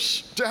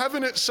universe, to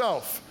heaven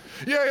itself.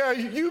 Yeah,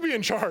 you be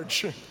in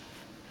charge.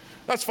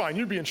 That's fine,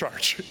 you be in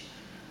charge.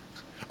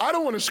 I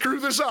don't want to screw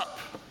this up.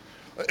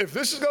 If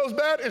this goes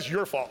bad, it's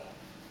your fault.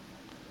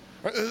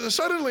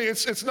 Suddenly,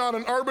 it's not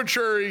an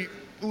arbitrary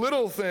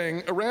little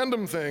thing, a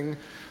random thing.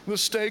 The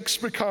stakes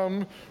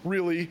become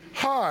really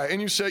high.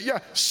 And you say, yeah,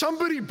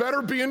 somebody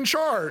better be in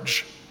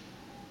charge.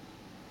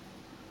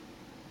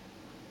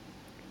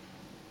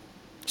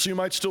 So you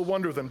might still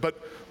wonder then,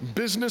 but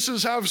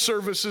businesses have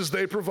services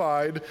they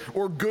provide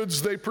or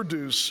goods they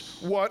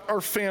produce. What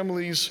are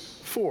families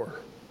for?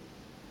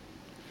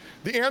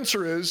 The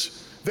answer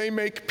is they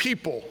make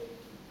people.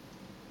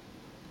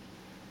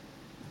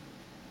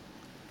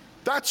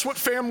 That's what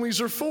families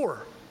are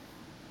for.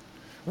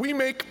 We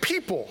make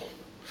people.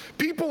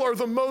 People are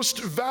the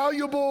most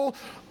valuable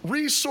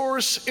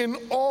resource in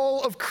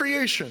all of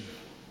creation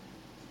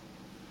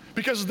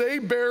because they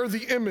bear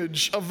the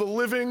image of the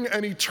living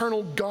and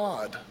eternal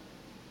God.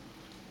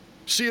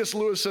 C.S.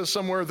 Lewis says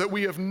somewhere that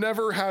we have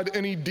never had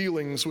any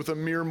dealings with a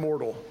mere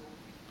mortal.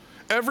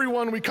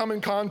 Everyone we come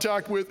in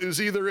contact with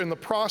is either in the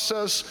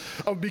process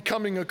of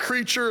becoming a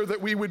creature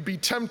that we would be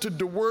tempted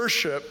to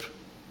worship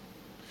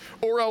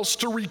or else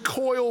to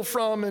recoil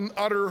from in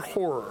utter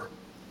horror.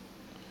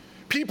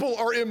 People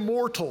are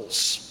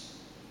immortals.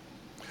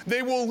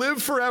 They will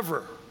live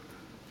forever.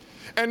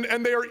 And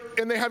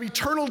they have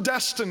eternal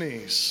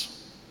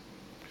destinies.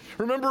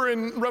 Remember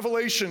in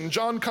Revelation,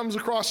 John comes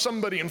across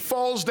somebody and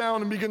falls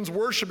down and begins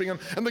worshiping him,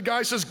 and the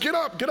guy says, get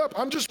up,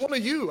 I'm just one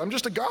of you, I'm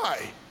just a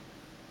guy.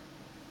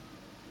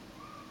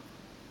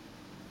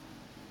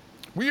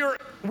 We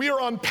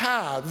are on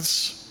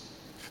paths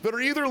that are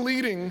either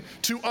leading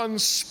to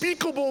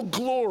unspeakable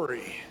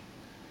glory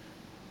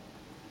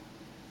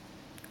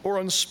or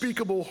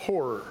unspeakable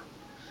horror,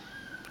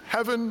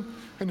 heaven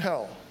and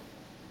hell.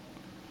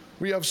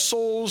 We have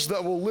souls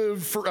that will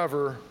live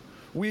forever.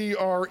 We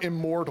are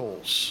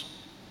immortals.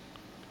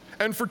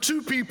 And for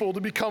two people to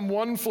become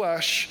one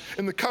flesh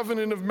in the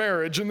covenant of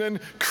marriage and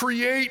then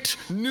create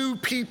new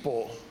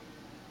people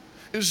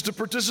is to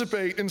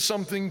participate in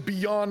something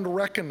beyond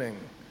reckoning.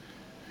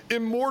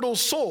 Immortal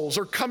souls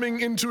are coming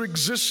into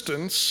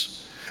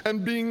existence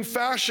and being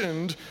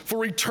fashioned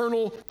for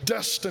eternal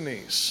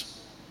destinies.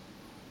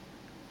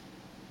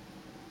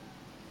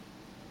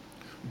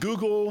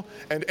 Google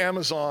and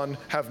Amazon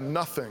have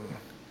nothing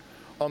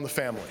on the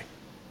family.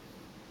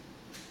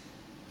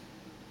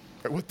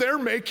 What they're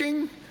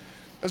making,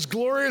 as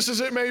glorious as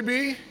it may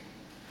be,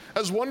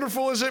 as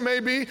wonderful as it may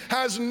be,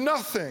 has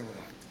nothing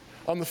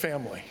on the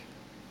family.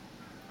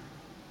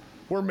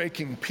 We're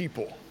making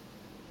people.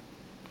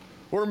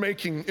 We're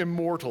making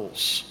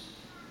immortals.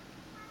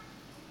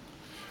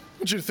 I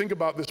want you to think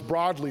about this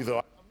broadly,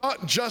 though. I'm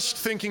not just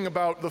thinking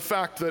about the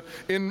fact that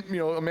a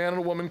man and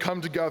a woman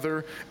come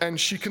together and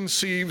she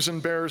conceives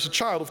and bears a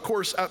child. Of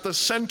course, at the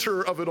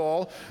center of it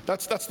all,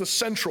 that's the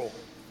central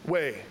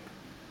way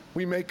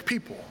we make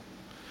people.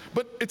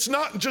 But it's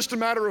not just a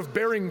matter of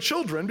bearing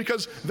children,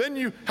 because then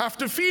you have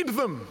to feed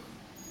them.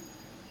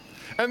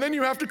 And then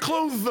you have to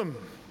clothe them.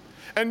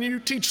 And you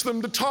teach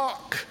them to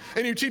talk.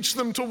 And you teach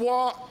them to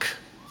walk.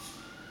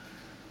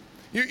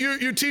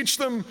 You teach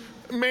them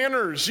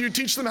manners. You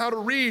teach them how to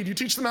read. You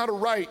teach them how to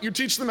write. You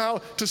teach them how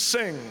to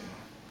sing.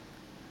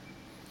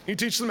 You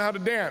teach them how to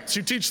dance.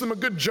 You teach them a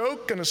good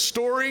joke and a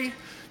story.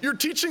 You're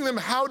teaching them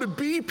how to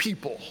be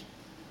people,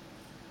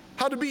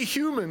 how to be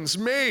humans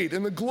made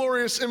in the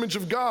glorious image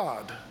of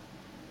God.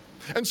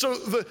 And so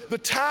the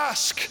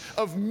task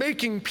of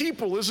making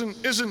people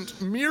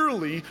isn't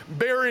merely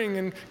bearing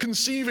and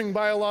conceiving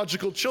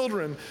biological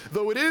children,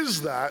 though it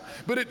is that,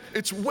 but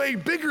it's way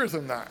bigger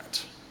than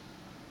that.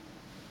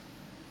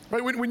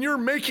 Right? When you're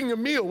making a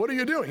meal, what are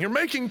you doing? You're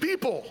making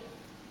people.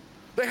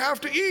 They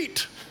have to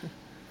eat.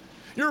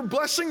 You're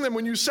blessing them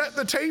when you set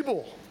the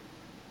table.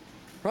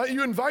 Right?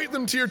 You invite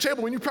them to your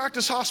table. When you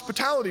practice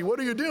hospitality, what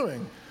are you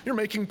doing? You're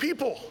making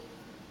people.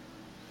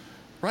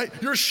 Right?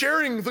 You're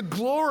sharing the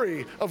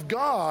glory of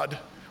God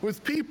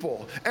with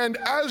people. And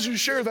as you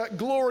share that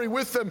glory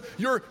with them,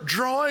 you're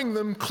drawing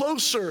them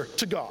closer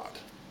to God.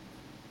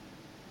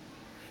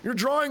 You're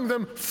drawing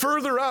them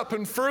further up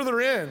and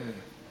further in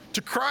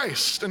to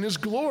Christ and his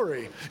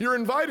glory. You're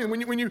inviting,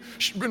 when you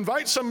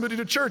invite somebody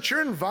to church,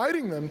 you're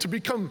inviting them to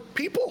become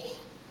people,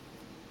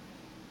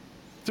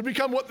 to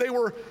become what they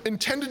were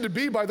intended to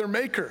be by their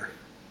Maker.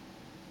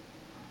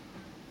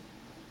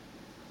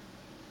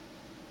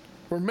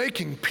 We're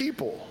making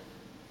people.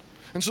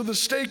 And so the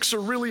stakes are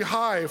really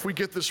high if we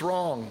get this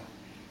wrong.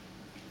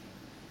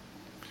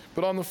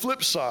 But on the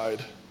flip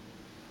side,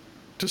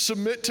 to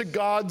submit to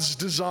God's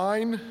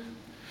design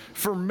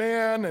for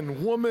man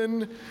and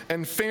woman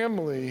and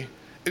family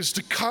is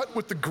to cut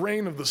with the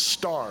grain of the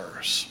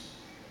stars.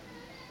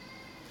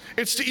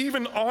 It's to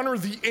even honor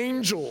the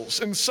angels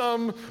in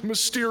some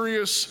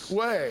mysterious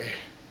way.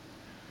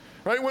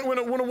 Right? When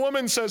a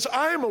woman says,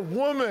 I am a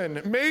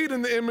woman made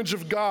in the image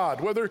of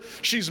God, whether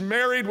she's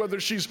married, whether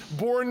she's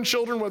born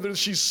children, whether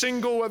she's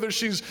single, whether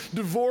she's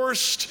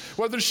divorced,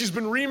 whether she's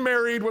been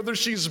remarried, whether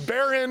she's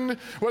barren,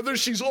 whether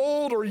she's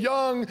old or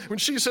young, when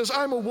she says,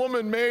 I'm a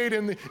woman made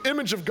in the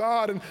image of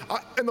God,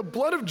 and the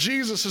blood of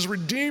Jesus has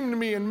redeemed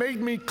me and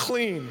made me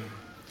clean,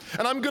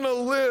 and I'm going to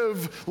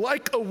live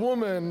like a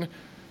woman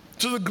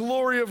to the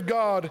glory of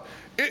God,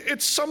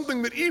 it's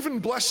something that even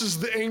blesses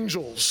the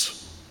angels.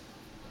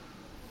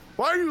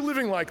 Why are you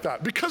living like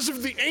that? Because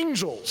of the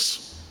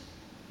angels.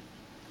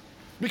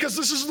 Because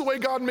this is the way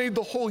God made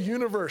the whole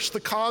universe, the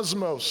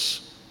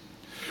cosmos,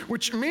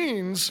 which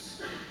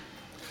means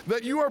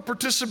that you are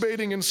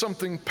participating in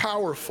something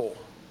powerful.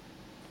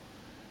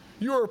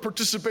 You are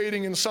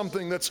participating in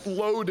something that's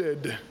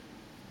loaded.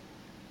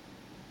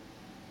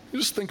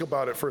 Just think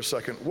about it for a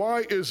second.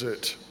 Why is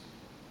it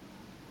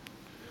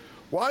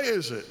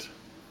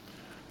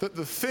that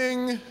the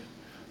thing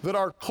that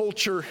our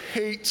culture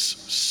hates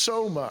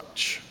so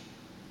much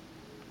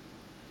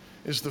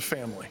is the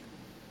family?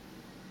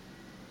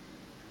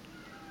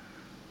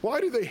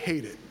 Why do they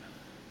hate it?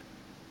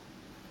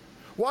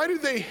 Why do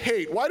they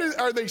hate?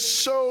 Are they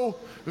so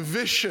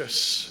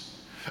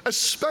vicious?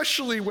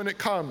 Especially when it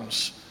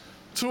comes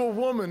to a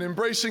woman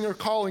embracing her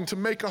calling to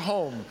make a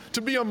home,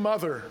 to be a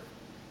mother,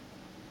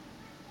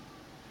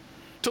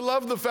 to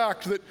love the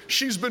fact that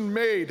she's been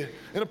made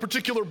in a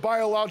particular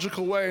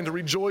biological way and to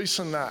rejoice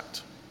in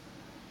that.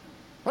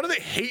 Why do they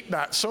hate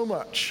that so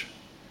much?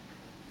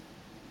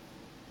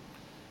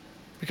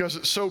 Because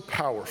it's so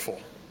powerful.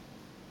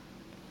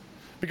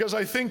 Because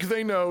I think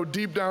they know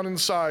deep down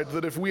inside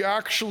that if we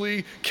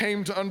actually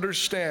came to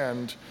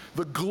understand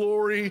the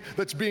glory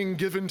that's being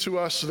given to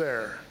us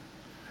there,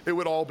 it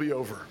would all be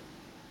over.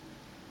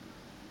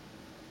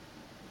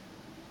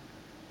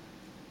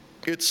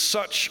 It's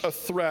such a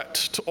threat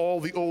to all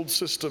the old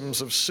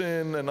systems of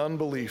sin and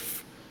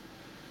unbelief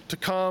to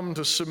come,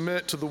 to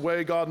submit to the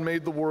way God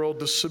made the world,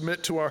 to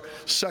submit to our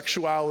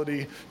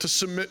sexuality, to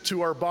submit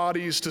to our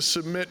bodies, to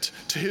submit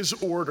to his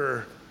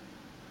order,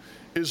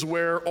 is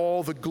where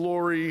all the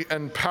glory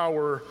and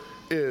power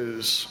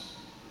is.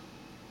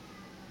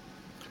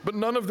 But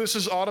none of this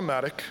is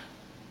automatic.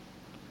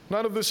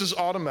 None of this is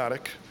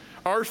automatic.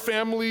 Our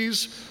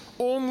families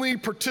only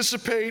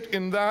participate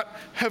in that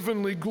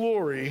heavenly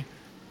glory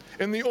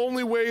in the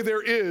only way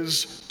there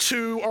is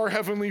to our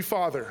Heavenly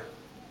Father,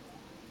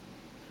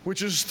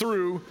 which is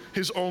through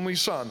his only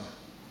Son.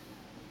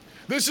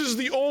 This is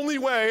the only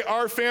way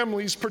our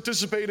families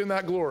participate in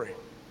that glory.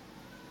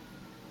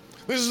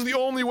 This is the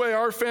only way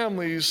our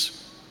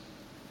families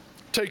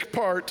take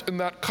part in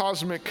that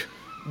cosmic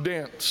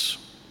dance.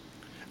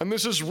 And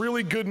this is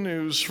really good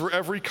news for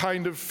every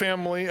kind of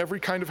family, every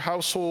kind of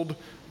household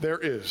there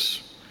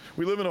is.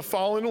 We live in a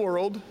fallen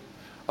world,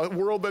 a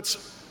world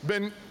that's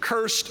been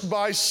cursed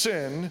by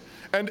sin,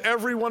 and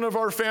every one of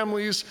our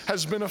families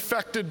has been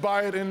affected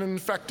by it and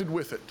infected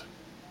with it.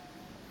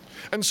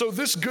 And so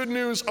this good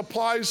news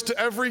applies to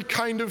every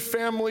kind of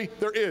family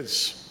there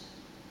is.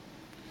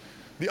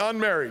 The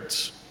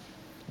unmarrieds,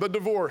 the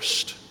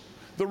divorced,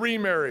 the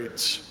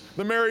remarrieds,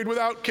 the married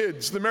without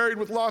kids, the married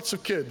with lots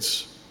of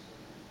kids,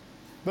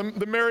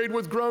 the married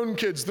with grown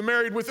kids, the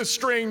married with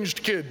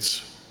estranged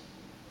kids,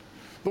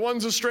 the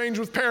ones estranged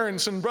with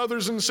parents and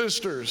brothers and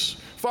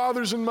sisters,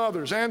 fathers and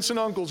mothers, aunts and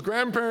uncles,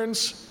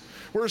 grandparents,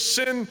 where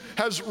sin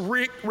has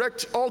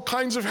wreaked all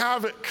kinds of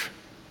havoc.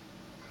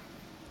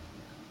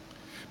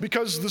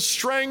 Because the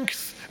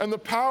strength and the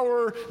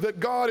power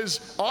that God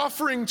is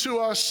offering to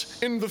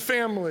us in the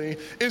family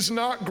is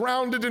not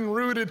grounded and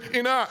rooted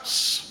in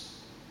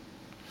us.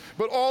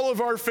 But all of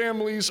our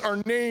families are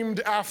named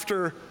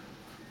after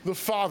the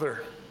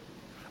Father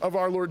of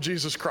our Lord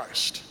Jesus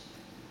Christ.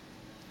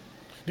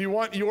 Do you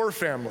want your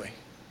family,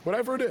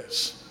 whatever it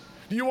is,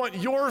 do you want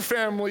your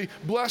family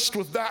blessed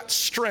with that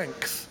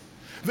strength?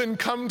 Then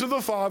come to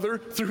the Father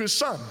through his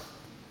Son.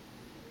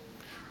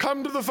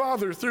 come to the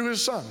Father through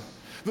his Son.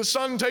 The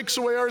Son takes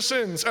away our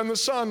sins, and the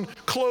Son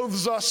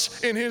clothes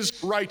us in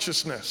his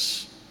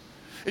righteousness.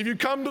 If you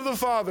come to the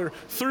Father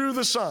through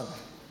the Son,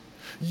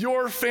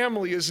 your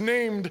family is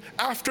named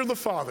after the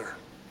Father,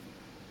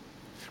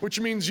 which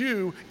means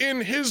you, in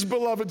his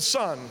beloved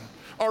Son,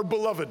 are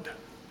beloved.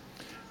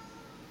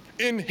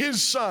 In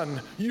his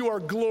Son, you are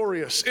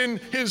glorious. In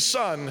his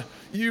Son,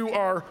 you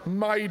are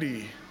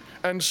mighty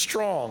and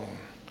strong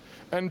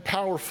and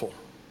powerful.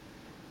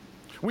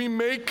 We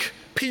make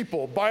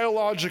people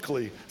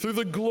biologically through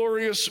the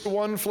glorious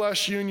one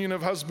flesh union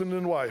of husband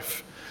and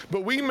wife,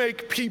 but we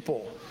make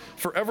people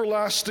for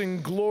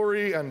everlasting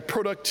glory and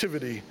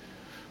productivity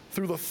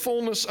through the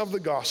fullness of the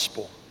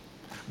gospel,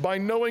 by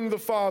knowing the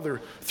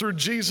Father through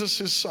Jesus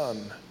his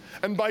Son,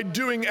 and by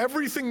doing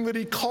everything that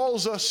he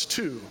calls us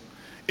to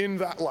in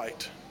that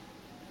light.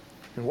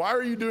 And why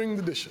are you doing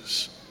the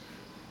dishes?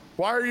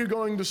 Why are you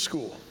going to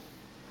school?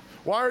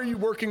 Why are you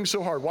working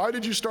so hard? Why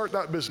did you start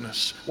that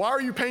business? Why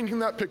are you painting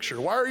that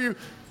picture? Why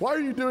are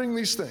you doing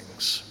these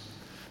things?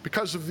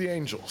 Because of the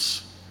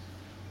angels.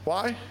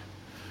 Why?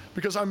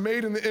 Because I'm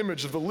made in the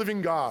image of the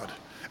living God,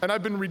 and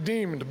I've been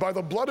redeemed by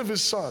the blood of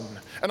his Son,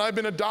 and I've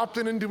been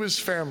adopted into his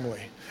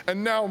family.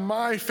 And now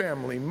my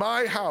family,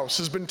 my house,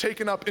 has been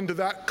taken up into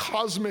that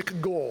cosmic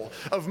goal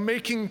of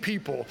making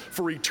people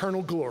for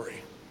eternal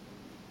glory.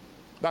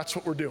 That's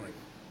what we're doing.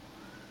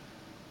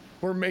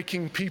 We're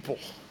making people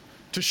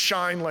to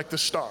shine like the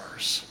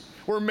stars.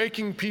 We're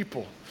making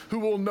people who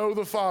will know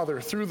the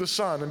Father through the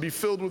Son and be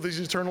filled with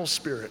his eternal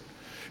Spirit,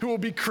 who will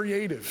be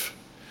creative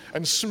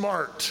and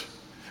smart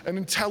and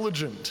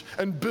intelligent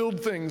and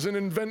build things and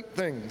invent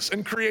things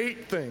and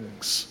create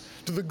things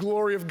to the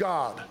glory of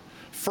God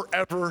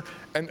forever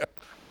and ever.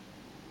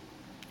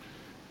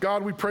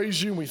 God, we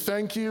praise you and we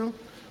thank you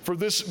for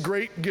this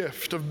great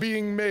gift of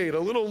being made a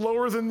little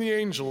lower than the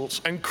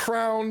angels and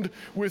crowned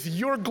with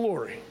your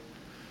glory.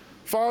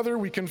 Father,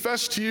 we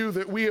confess to you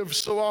that we have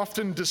so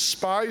often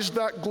despised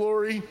that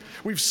glory.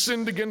 We've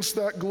sinned against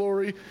that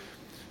glory.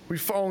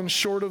 We've fallen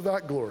short of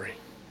that glory.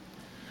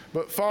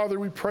 But Father,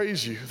 we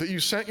praise you that you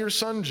sent your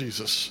Son,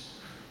 Jesus,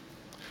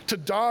 to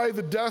die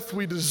the death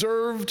we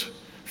deserved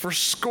for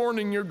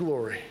scorning your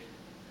glory,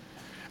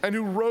 and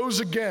who rose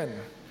again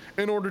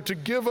in order to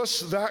give us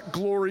that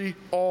glory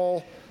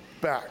all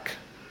back.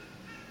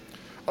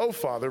 Oh,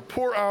 Father,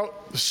 pour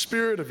out the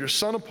Spirit of your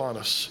Son upon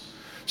us,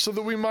 so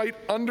that we might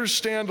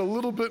understand a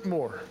little bit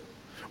more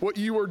what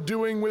you are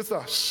doing with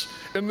us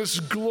in this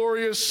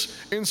glorious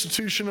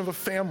institution of a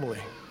family,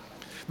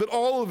 that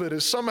all of it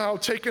is somehow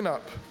taken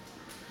up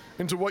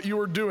into what you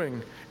are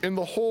doing in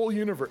the whole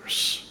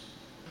universe.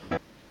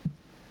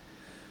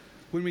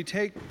 When we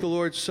take the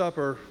Lord's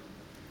Supper,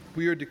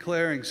 we are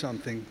declaring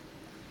something.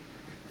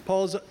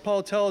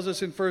 Paul tells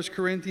us in 1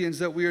 Corinthians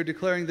that we are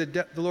declaring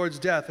the Lord's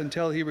death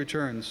until he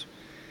returns.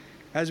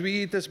 As we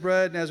eat this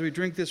bread and as we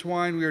drink this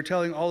wine, we are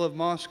telling all of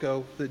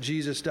Moscow that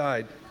Jesus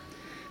died.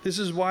 This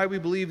is why we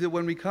believe that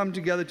when we come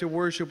together to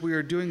worship, we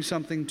are doing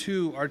something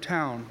to our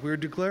town. We are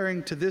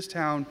declaring to this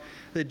town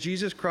that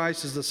Jesus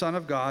Christ is the Son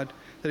of God,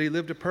 that he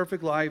lived a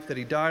perfect life, that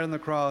he died on the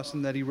cross,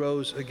 and that he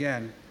rose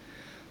again.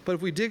 But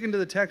if we dig into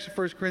the text of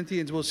 1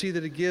 Corinthians, we'll see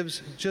that it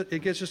gets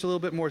just a little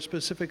bit more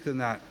specific than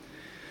that.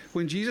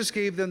 When Jesus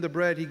gave them the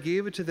bread, he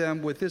gave it to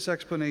them with this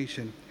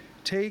explanation: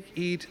 "Take,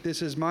 eat,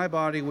 this is my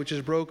body which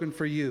is broken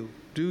for you.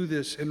 Do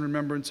this in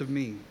remembrance of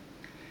me."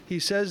 He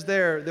says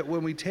there that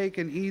when we take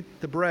and eat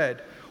the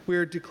bread, we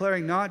are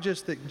declaring not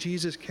just that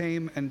Jesus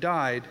came and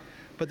died,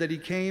 but that he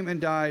came and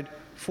died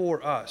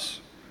for us.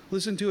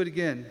 Listen to it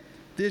again.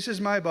 This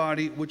is my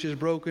body which is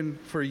broken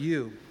for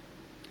you.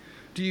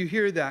 Do you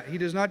hear that? He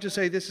does not just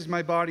say, this is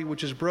my body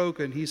which is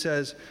broken. He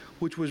says,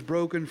 which was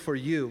broken for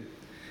you.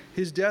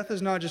 His death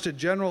is not just a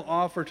general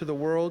offer to the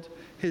world.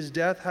 His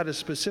death had a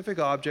specific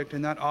object,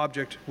 and that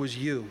object was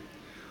you.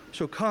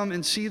 So come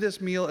and see this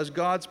meal as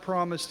God's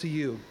promise to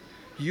you.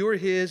 You are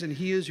his and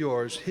he is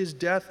yours. His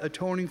death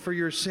atoning for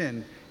your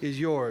sin is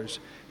yours.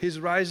 His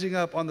rising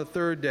up on the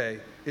third day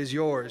is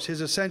yours. His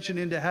ascension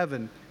into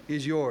heaven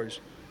is yours.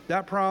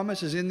 That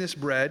promise is in this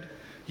bread.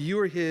 You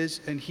are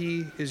his and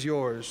he is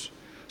yours.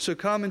 So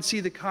come and see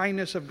the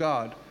kindness of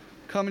God.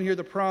 Come and hear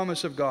the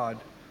promise of God.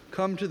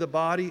 Come to the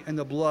body and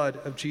the blood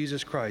of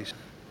Jesus Christ.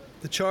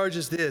 The charge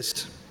is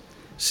this: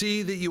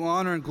 see that you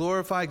honor and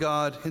glorify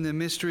God in the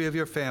mystery of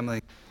your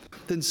family.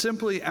 Then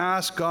simply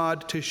ask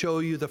God to show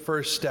you the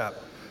first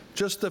step.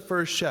 Just the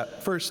first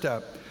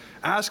step.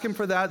 Ask him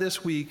for that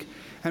this week,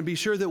 and be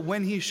sure that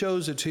when he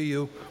shows it to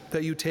you,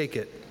 that you take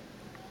it.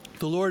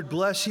 The Lord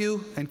bless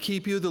you and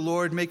keep you. The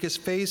Lord make his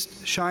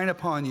face shine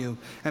upon you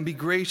and be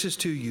gracious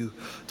to you.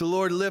 The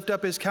Lord lift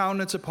up his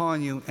countenance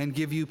upon you and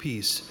give you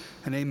peace.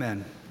 And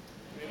amen.